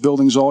building these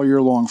buildings all year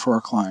long for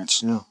our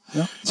clients. Yeah.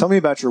 Tell me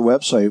about your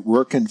website.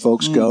 Where can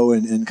folks go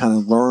and kind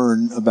of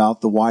learn about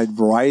the wide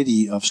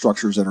variety of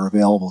structures that are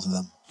available to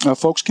them?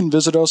 Folks can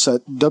visit us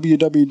at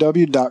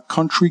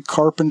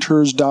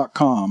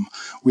www.countrycarpenters.com.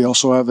 We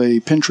also have a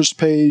Pinterest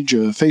page,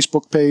 a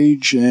Facebook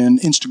page, and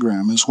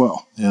Instagram as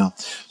well. Yeah.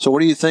 So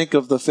what do you think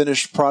of the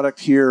finished product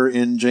here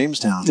in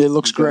Jamestown? It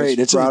looks great.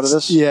 It's proud of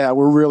this? Yeah,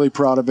 we're really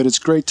proud of it. It's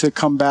great to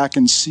come back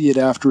and see it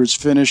after it's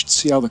finished,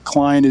 see how the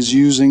client is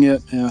using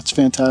it. Yeah, it's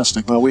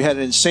fantastic. Well, we had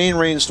an insane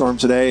rainstorm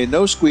today.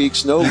 No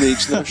squeaks, no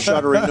leaks, no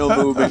shuttering, no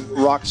moving,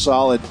 rock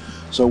solid.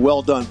 So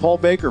well done. Paul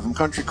Baker from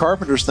Country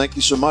Carpenters, thank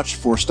you so much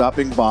for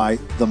stopping by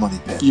The Money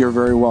Pit. You're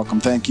very welcome.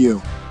 Thank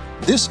you.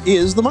 This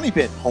is The Money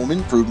Pit, home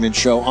improvement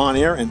show on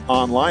air and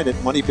online at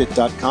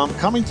moneypit.com,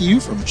 coming to you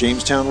from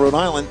Jamestown, Rhode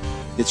Island.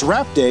 It's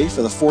wrap day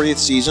for the 40th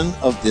season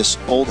of This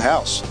Old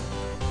House.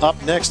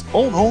 Up next,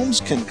 old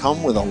homes can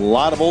come with a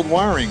lot of old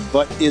wiring,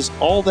 but is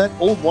all that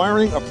old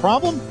wiring a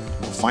problem?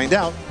 We'll find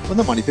out when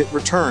The Money Pit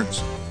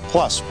returns.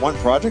 Plus, one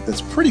project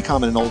that's pretty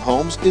common in old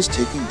homes is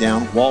taking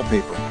down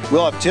wallpaper.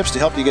 We'll have tips to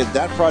help you get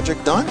that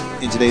project done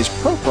in today's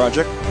Pro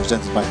Project,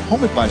 presented by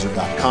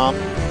HomeAdvisor.com,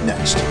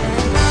 next. You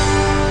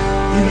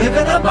live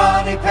in a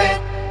money pit.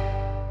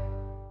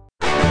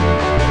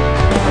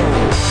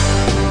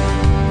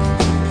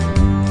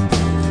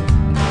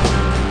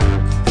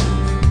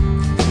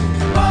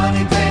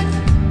 Money pit.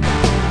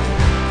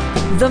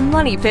 The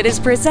Money Pit is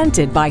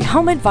presented by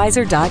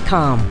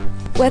HomeAdvisor.com.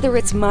 Whether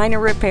it's minor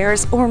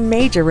repairs or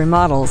major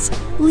remodels,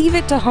 leave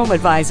it to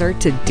HomeAdvisor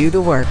to do the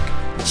work.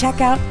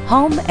 Check out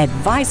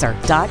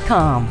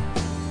HomeAdvisor.com.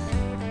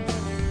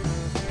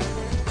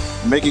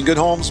 Making good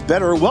homes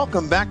better.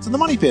 Welcome back to the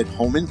Money Pit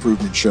Home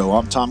Improvement Show.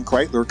 I'm Tom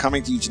Kreitler,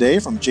 coming to you today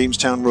from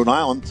Jamestown, Rhode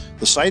Island,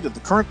 the site of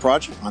the current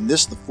project on the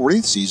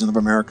 40th season of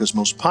America's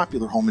most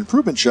popular home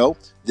improvement show,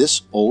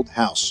 This Old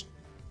House.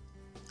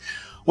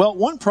 Well,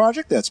 one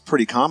project that's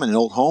pretty common in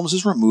old homes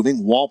is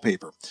removing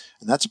wallpaper.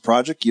 And that's a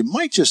project you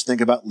might just think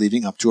about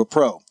leaving up to a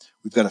pro.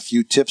 We've got a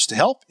few tips to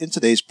help in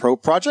today's Pro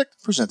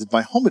Project, presented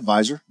by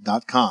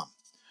HomeAdvisor.com.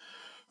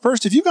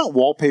 First, if you've got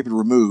wallpaper to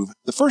remove,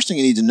 the first thing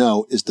you need to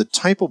know is the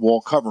type of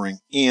wall covering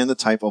and the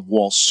type of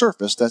wall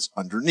surface that's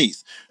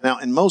underneath. Now,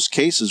 in most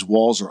cases,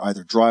 walls are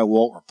either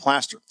drywall or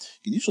plaster.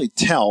 You can usually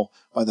tell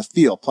by the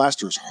feel.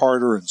 Plaster is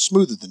harder and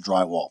smoother than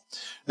drywall.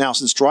 Now,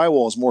 since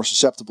drywall is more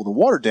susceptible to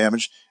water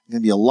damage, it's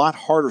going to be a lot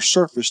harder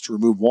surface to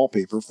remove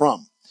wallpaper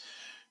from.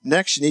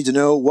 Next, you need to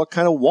know what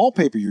kind of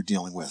wallpaper you're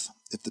dealing with.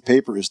 If the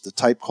paper is the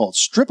type called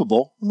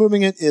strippable,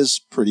 removing it is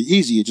pretty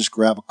easy. You just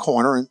grab a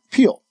corner and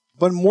peel.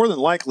 But more than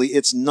likely,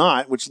 it's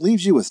not, which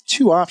leaves you with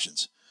two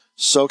options: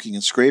 soaking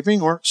and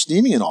scraping or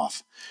steaming it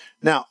off.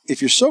 Now,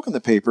 if you're soaking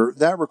the paper,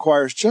 that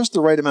requires just the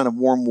right amount of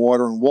warm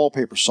water and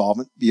wallpaper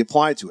solvent be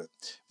applied to it.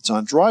 If it's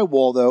on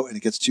drywall, though, and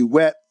it gets too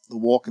wet, the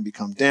wall can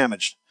become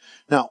damaged.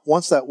 Now,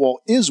 once that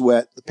wall is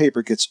wet, the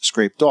paper gets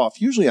scraped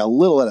off, usually a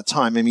little at a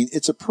time. I mean,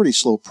 it's a pretty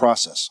slow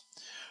process.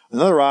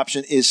 Another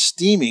option is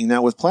steaming.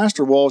 Now, with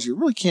plaster walls, you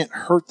really can't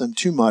hurt them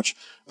too much,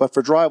 but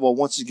for drywall,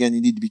 once again,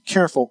 you need to be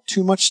careful.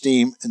 Too much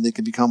steam, and they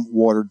can become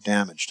water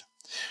damaged.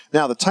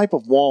 Now, the type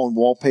of wall and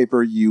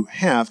wallpaper you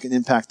have can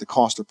impact the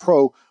cost a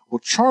pro will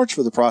charge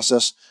for the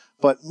process,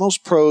 but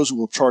most pros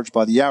will charge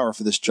by the hour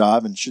for this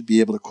job and should be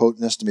able to quote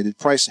an estimated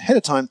price ahead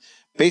of time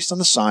based on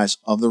the size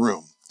of the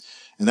room.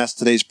 And that's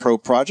today's Pro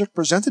Project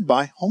presented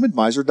by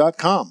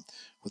HomeAdvisor.com.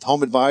 With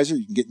Home Advisor,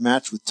 you can get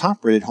matched with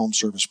top-rated home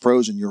service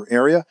pros in your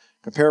area,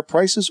 compare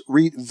prices,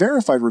 read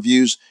verified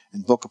reviews,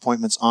 and book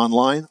appointments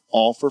online,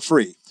 all for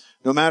free.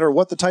 No matter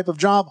what the type of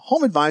job,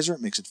 Home Advisor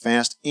makes it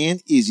fast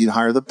and easy to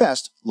hire the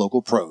best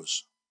local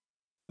pros.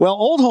 Well,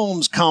 old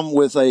homes come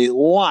with a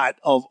lot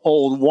of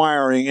old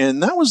wiring,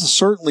 and that was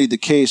certainly the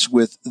case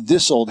with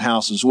this old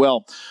house as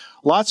well.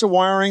 Lots of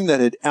wiring that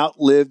had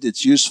outlived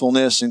its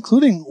usefulness,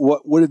 including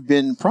what would have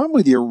been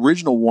probably the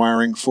original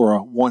wiring for a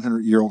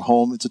 100-year-old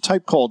home. It's a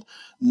type called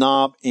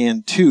knob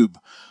and tube.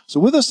 So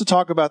with us to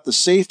talk about the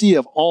safety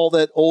of all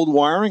that old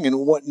wiring and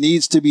what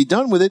needs to be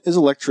done with it is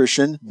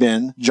electrician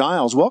Ben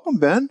Giles. Welcome,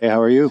 Ben. Hey,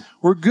 how are you?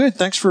 We're good.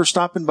 Thanks for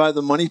stopping by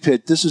the Money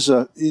Pit. This is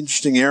an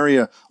interesting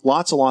area.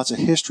 Lots of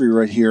history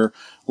right here.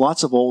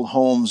 Lots of old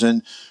homes.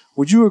 And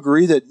would you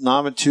agree that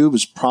knob and tube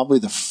is probably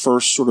the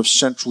first sort of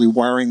centrally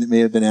wiring that may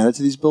have been added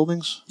to these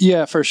buildings?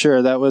 Yeah, for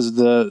sure. That was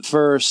the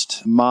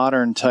first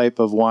modern type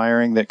of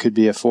wiring that could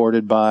be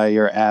afforded by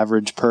your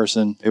average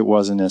person. It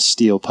wasn't a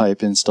steel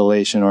pipe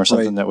installation or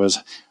something that was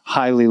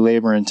highly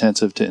labor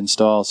intensive to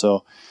install.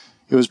 So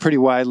it was pretty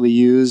widely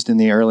used in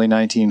the early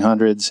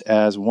 1900s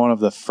as one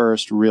of the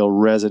first real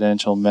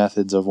residential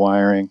methods of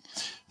wiring.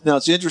 Now,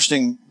 it's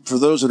interesting for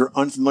those that are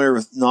unfamiliar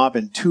with knob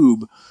and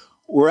tube.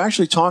 We're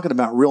actually talking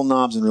about real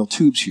knobs and real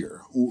tubes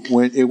here.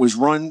 When it was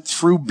run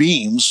through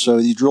beams, so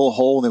you drill a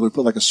hole and they would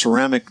put like a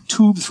ceramic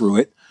tube through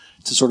it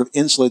to sort of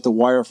insulate the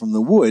wire from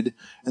the wood.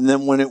 And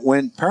then when it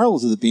went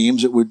parallel to the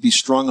beams, it would be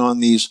strung on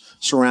these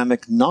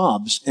ceramic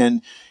knobs.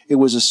 And it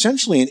was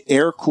essentially an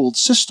air-cooled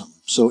system.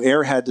 So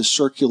air had to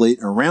circulate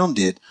around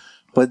it.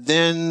 But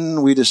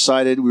then we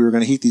decided we were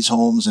going to heat these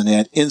homes and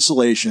add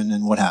insulation,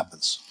 and what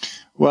happens?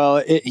 Well,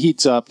 it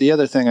heats up. The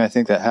other thing I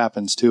think that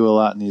happens too a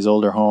lot in these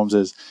older homes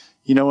is,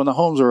 you know, when the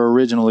homes were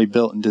originally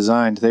built and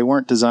designed, they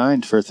weren't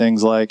designed for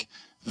things like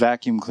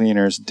vacuum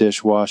cleaners,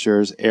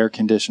 dishwashers, air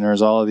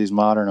conditioners, all of these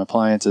modern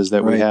appliances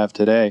that we have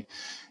today.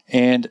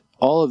 And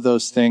all of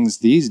those things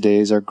these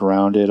days are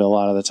grounded a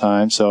lot of the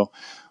time. So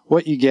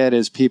what you get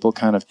is people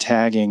kind of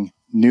tagging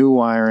new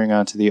wiring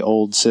onto the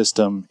old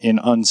system in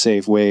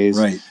unsafe ways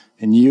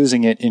and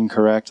using it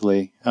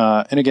incorrectly.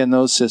 And again,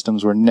 those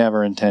systems were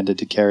never intended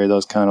to carry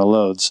those kind of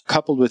loads.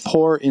 Coupled with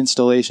poor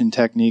installation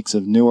techniques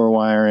of newer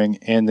wiring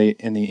and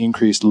the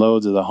increased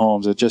loads of the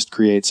homes, it just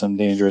creates some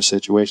dangerous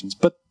situations.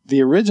 But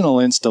the original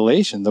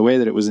installation, the way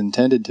that it was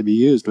intended to be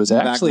used, was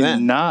actually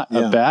not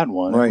a bad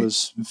one. It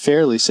was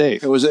fairly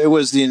safe. It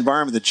was the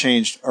environment that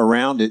changed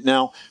around it.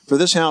 Now, for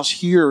this house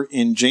here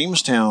in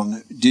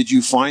Jamestown, did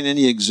you find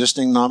any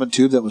existing knob and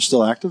tube that was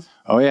still active?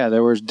 Oh, yeah.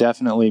 There was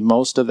definitely,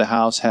 most of the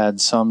house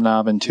had some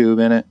knob and tube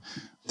in it.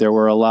 There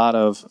were a lot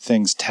of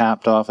things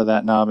tapped off of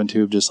that knob and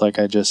tube, just like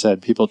I just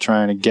said. People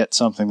trying to get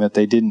something that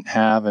they didn't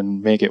have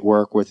and make it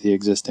work with the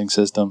existing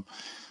system.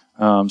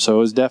 So it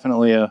was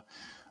definitely a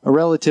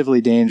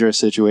relatively dangerous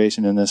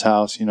situation in this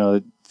house. You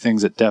know,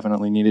 things that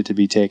definitely needed to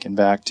be taken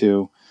back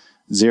to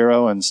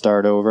zero and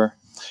start over.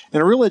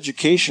 And a real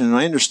education, and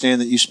I understand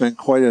that you spent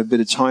quite a bit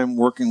of time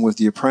working with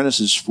the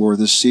apprentices for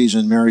this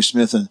season, Mary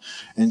Smith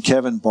and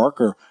Kevin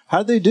Barker. How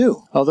did they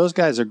do? Oh, those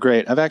guys are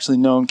great. I've actually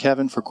known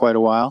Kevin for quite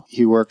a while.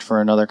 He worked for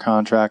another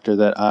contractor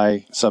that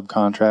I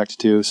subcontract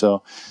to.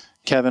 So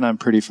Kevin I'm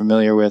pretty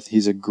familiar with.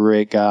 He's a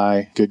great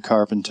guy, good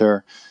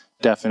carpenter,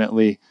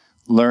 definitely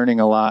learning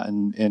a lot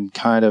and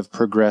kind of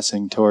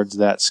progressing towards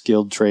that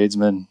skilled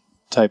tradesman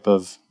type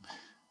of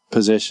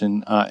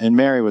position. And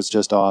Mary was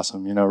just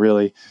awesome. You know,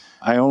 really,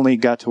 I only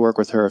got to work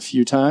with her a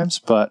few times,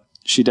 but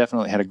she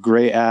definitely had a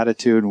great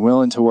attitude,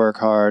 willing to work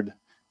hard,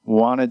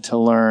 wanted to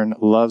learn,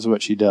 loves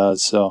what she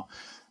does. So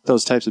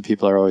those types of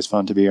people are always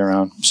fun to be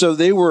around. So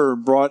they were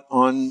brought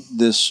on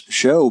this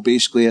show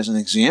basically as an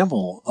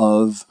example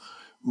of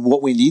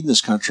what we need in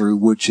this country,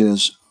 which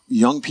is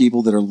young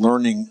people that are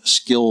learning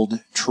skilled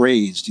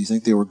trades. Do you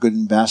think they were good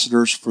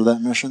ambassadors for that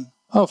mission?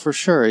 Oh, for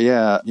sure.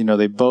 Yeah. You know,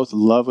 they both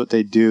love what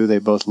they do. They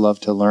both love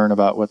to learn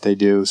about what they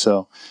do.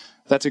 So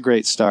that's a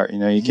great start. You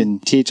know, you can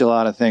teach a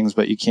lot of things,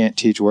 but you can't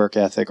teach work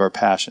ethic or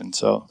passion.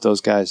 So those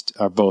guys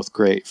are both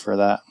great for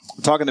that.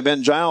 We're talking to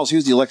Ben Giles. He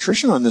was the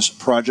electrician on this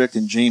project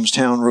in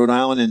Jamestown, Rhode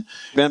Island. And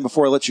Ben,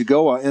 before I let you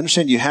go, I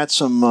understand you had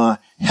some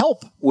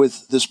help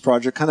with this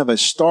project, kind of a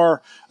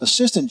star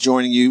assistant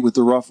joining you with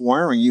the rough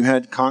wiring. You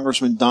had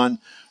Congressman Don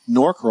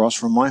Norcross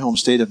from my home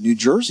state of New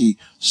Jersey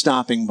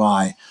stopping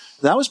by.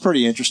 That was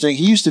pretty interesting.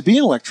 He used to be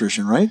an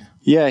electrician, right?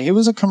 Yeah, he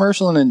was a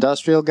commercial and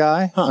industrial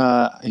guy.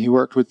 He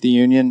worked with the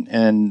union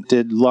and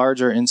did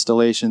larger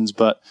installations,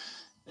 but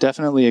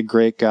definitely a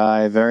great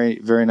guy. Very,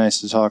 very nice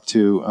to talk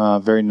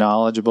to. Very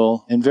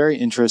knowledgeable and very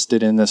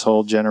interested in this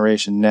whole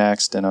Generation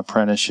Next and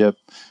apprenticeship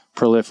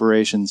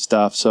proliferation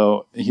stuff.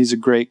 So he's a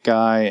great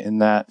guy in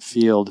that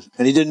field.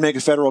 And he didn't make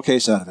a federal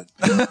case out of it.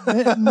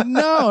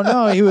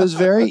 No, he was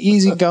very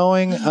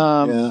easygoing.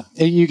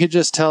 You could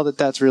just tell that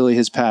that's really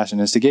his passion,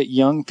 is to get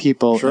young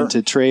people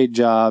into trade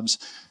jobs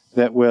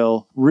that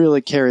will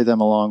really carry them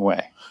a long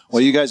way.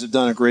 Well, you guys have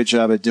done a great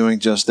job at doing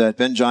just that.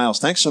 Ben Giles,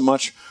 thanks so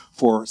much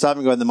for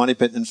stopping by the Money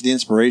Pit and for the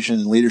inspiration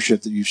and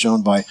leadership that you've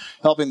shown by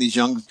helping these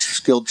young,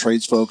 skilled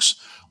trades folks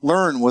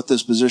learn what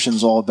this position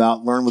is all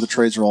about, learn what the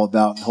trades are all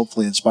about, and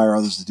hopefully inspire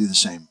others to do the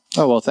same.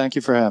 Oh, well, thank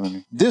you for having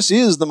me. This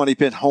is the Money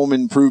Pit Home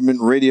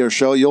Improvement Radio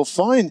Show. You'll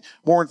find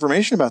more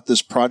information about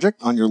this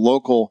project on your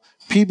local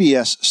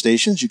PBS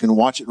stations. You can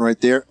watch it right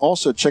there.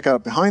 Also, check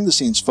out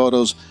behind-the-scenes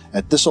photos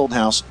at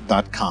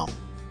thisoldhouse.com.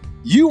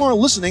 You are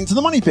listening to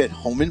the Money Pit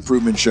Home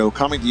Improvement Show,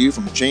 coming to you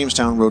from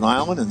Jamestown, Rhode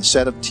Island, and the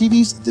set of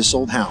TV's This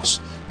Old House.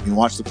 You can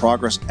watch the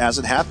progress as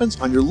it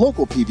happens on your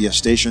local PBS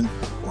station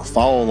or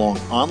follow along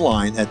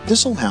online at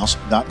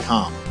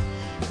thisoldhouse.com.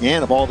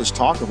 And if all this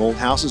talk of old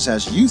houses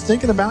has you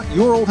thinking about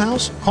your old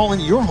house, call in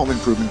your home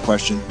improvement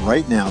question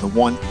right now to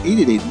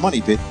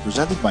 1-888-MONEY-PIT,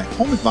 presented by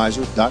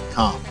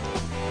HomeAdvisor.com.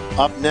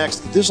 Up next,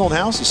 This Old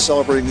House is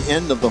celebrating the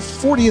end of the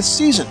 40th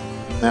season.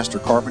 Master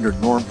Carpenter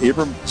Norm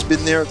Abram has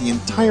been there the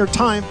entire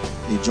time,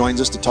 and he joins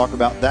us to talk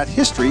about that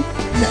history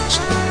next.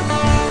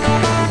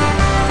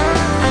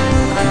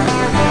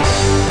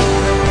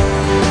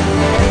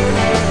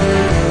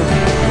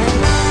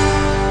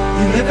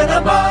 You live in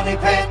a money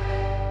pit.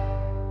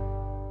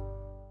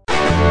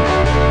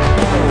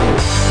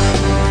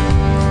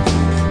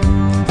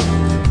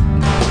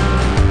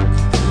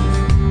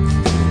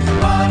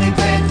 Money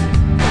pit.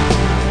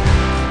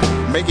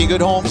 Making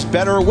good homes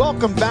better.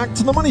 Welcome back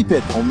to the Money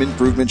Pit Home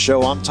Improvement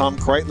Show. I'm Tom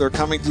Kreitler,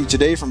 coming to you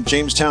today from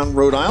Jamestown,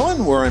 Rhode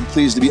Island, where I'm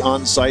pleased to be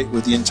on site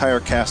with the entire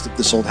cast of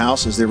This Old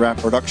House as they wrap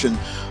production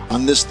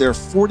on this, their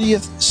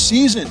 40th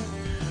season.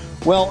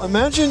 Well,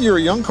 imagine you're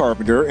a young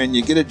carpenter and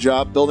you get a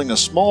job building a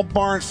small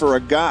barn for a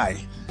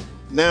guy.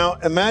 Now,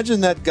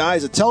 imagine that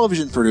guy's a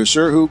television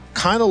producer who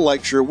kind of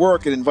likes your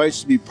work and invites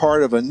you to be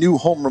part of a new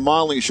home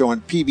remodeling show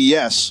on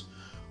PBS.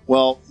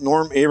 Well,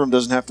 Norm Abram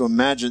doesn't have to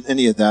imagine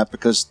any of that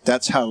because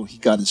that's how he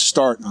got his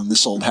start on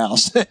This Old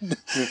House.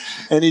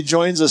 And he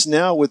joins us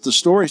now with the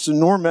story. So,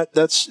 Norm,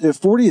 that's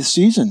 40th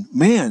season.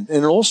 Man,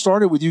 and it all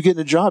started with you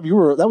getting a job.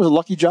 That was a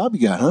lucky job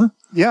you got, huh?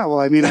 Yeah, well,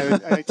 I mean,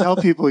 I tell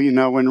people,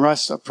 when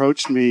Russ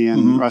approached me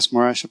and Russ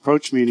Morash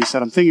approached me and he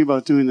said, I'm thinking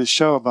about doing this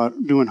show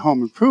about doing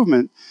home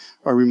improvement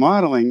or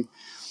remodeling.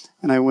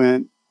 And I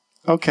went,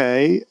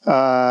 okay,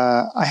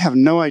 I have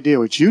no idea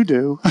what you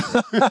do.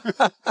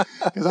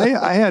 Because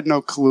I had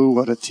no clue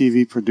what a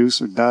TV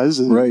producer does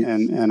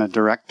and a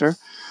director.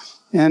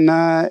 And,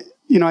 I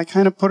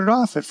kind of put it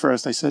off at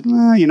first. I said,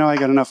 well, I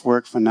got enough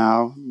work for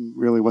now.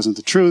 Really wasn't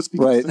the truth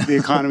because the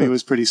economy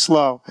was pretty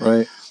slow.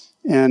 Right.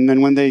 And then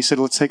when they said,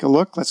 let's take a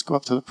look, let's go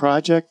up to the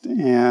project.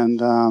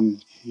 And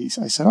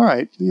I said, all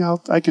right,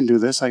 I can do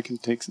this. I can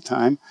take the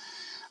time.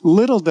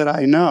 Little did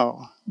I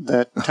know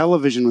that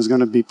television was going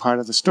to be part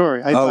of the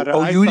story.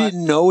 You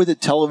didn't know that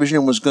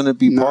television was going to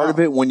be part of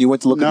it when you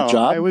went to look at the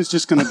job? I was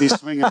just going to be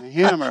swinging a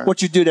hammer.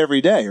 What you did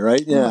every day,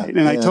 right? Yeah. Right.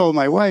 And I told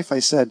my wife, I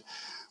said,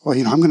 well,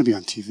 I'm going to be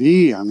on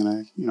TV. I'm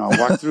going to, I'll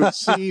walk through a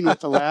scene with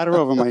the ladder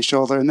over my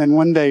shoulder. And then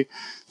one day,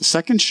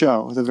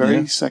 the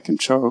very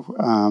second show,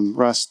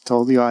 Russ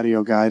told the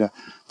audio guy to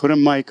put a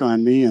mic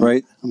on me. And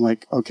I'm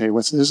like, okay,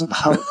 what's this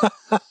about?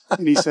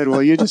 And he said,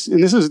 well, and this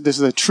is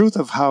the truth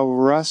of how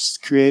Russ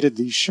created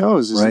these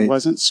shows. It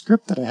wasn't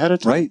scripted ahead of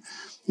time. Right.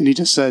 And he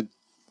just said,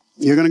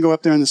 you're going to go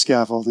up there in the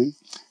scaffolding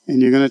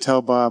and you're going to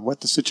tell Bob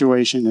what the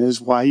situation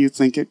is, why you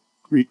think it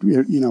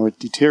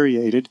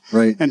deteriorated,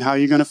 and how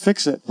you're going to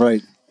fix it.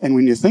 Right. And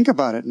when you think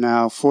about it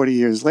now, 40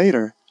 years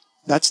later,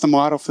 that's the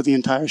model for the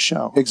entire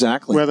show.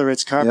 Exactly. Whether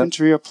it's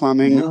carpentry or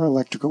plumbing or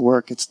electrical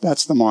work,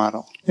 that's the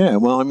model. Yeah.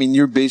 Well, I mean,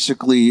 you're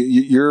basically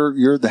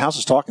the house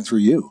is talking through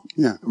you.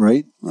 Yeah.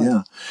 Right.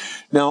 Yeah.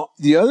 Now,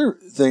 the other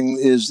thing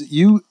is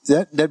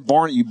that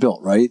barn that you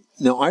built, right?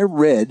 Now, I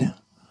read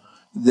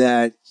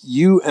that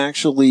you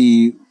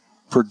actually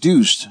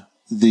produced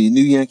the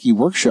New Yankee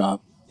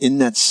Workshop in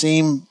that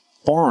same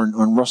barn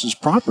on Russ's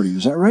property.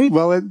 Is that right?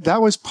 Well,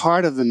 that was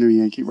part of the New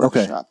Yankee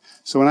Workshop. Okay.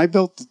 So when I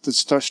built the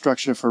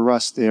structure for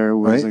Russ, there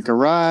was a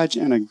garage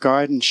and a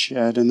garden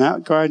shed, and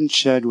that garden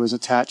shed was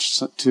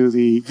attached to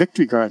the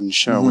Victory Garden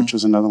show, which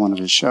was another one of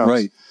his shows.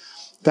 Right.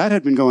 That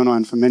had been going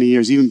on for many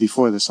years, even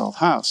before This Old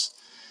House.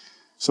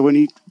 So when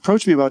he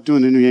approached me about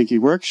doing the New Yankee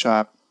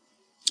Workshop,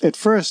 at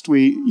first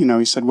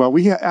he said, well,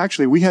 we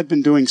had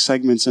been doing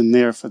segments in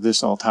there for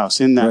This Old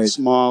House, in that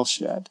small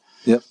shed.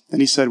 Yep. And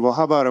he said, well,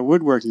 how about a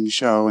woodworking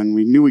show? And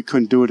we knew we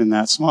couldn't do it in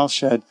that small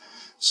shed.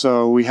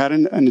 So we had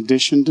an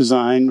addition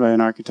designed by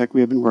an architect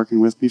we had been working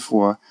with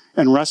before.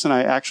 And Russ and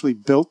I actually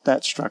built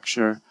that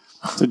structure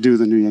to do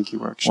the New Yankee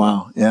Workshop.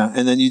 Wow. Yeah.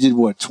 And then you did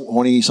what,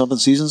 20-something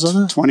seasons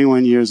on that?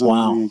 21 years on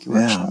the New Yankee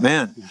Workshop. Yeah,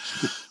 man.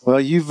 Well,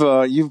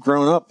 you've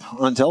grown up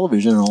on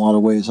television in a lot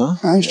of ways, huh?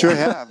 I sure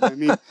have. I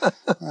mean,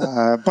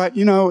 but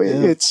you know,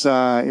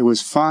 it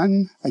was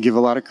fun. I give a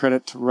lot of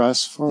credit to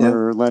Russ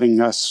for letting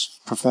us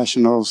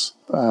professionals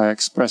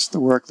express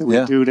the work that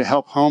we do to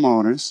help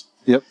homeowners.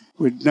 Yep.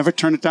 We'd never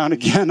turn it down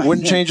again.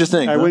 Wouldn't change a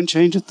thing. I wouldn't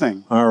change a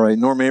thing. All right,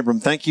 Norm Abram,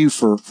 thank you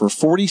for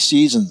 40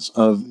 seasons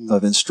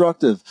of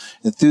instructive,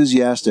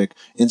 enthusiastic,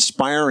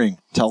 inspiring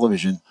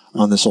television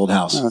on this old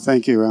house. Oh,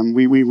 thank you.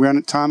 We ran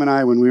it, Tom and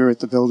I, when we were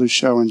at the Builders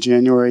Show in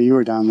January. You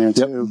were down there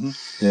too.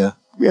 Mm-hmm. Yeah.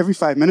 Every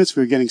 5 minutes,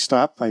 we were getting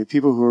stopped by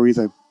people who were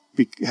either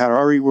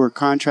were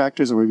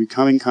contractors or were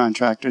becoming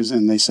contractors,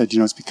 and they said,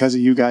 it's because of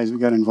you guys we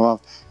got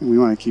involved, and we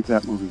want to keep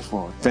that moving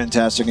forward.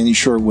 Fantastic, and you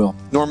sure will.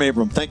 Norm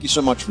Abram, thank you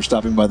so much for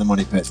stopping by the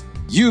Money Pit.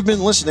 You've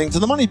been listening to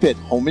the Money Pit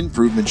Home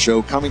Improvement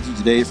Show, coming to you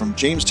today from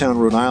Jamestown,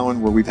 Rhode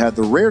Island, where we've had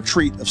the rare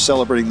treat of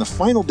celebrating the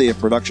final day of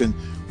production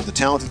with the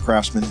talented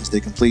craftsmen as they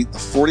complete the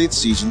 40th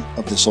season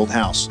of This Old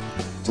House.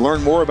 To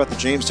learn more about the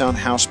Jamestown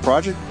House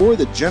Project or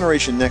the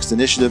Generation Next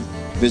initiative,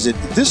 visit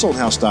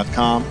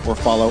thisoldhouse.com or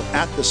follow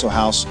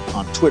 @thisoldhouse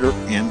on Twitter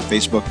and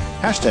Facebook,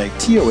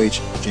 #TOH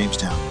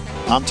Jamestown.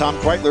 I'm Tom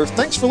Kreitler.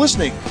 Thanks for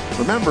listening.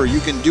 Remember, you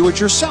can do it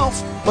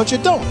yourself, but you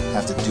don't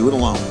have to do it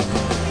alone.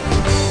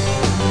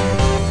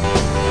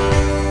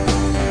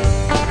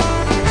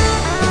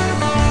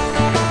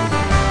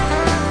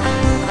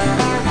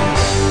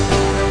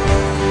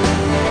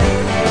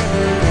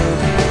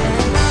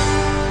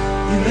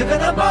 You live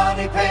in a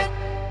money pit.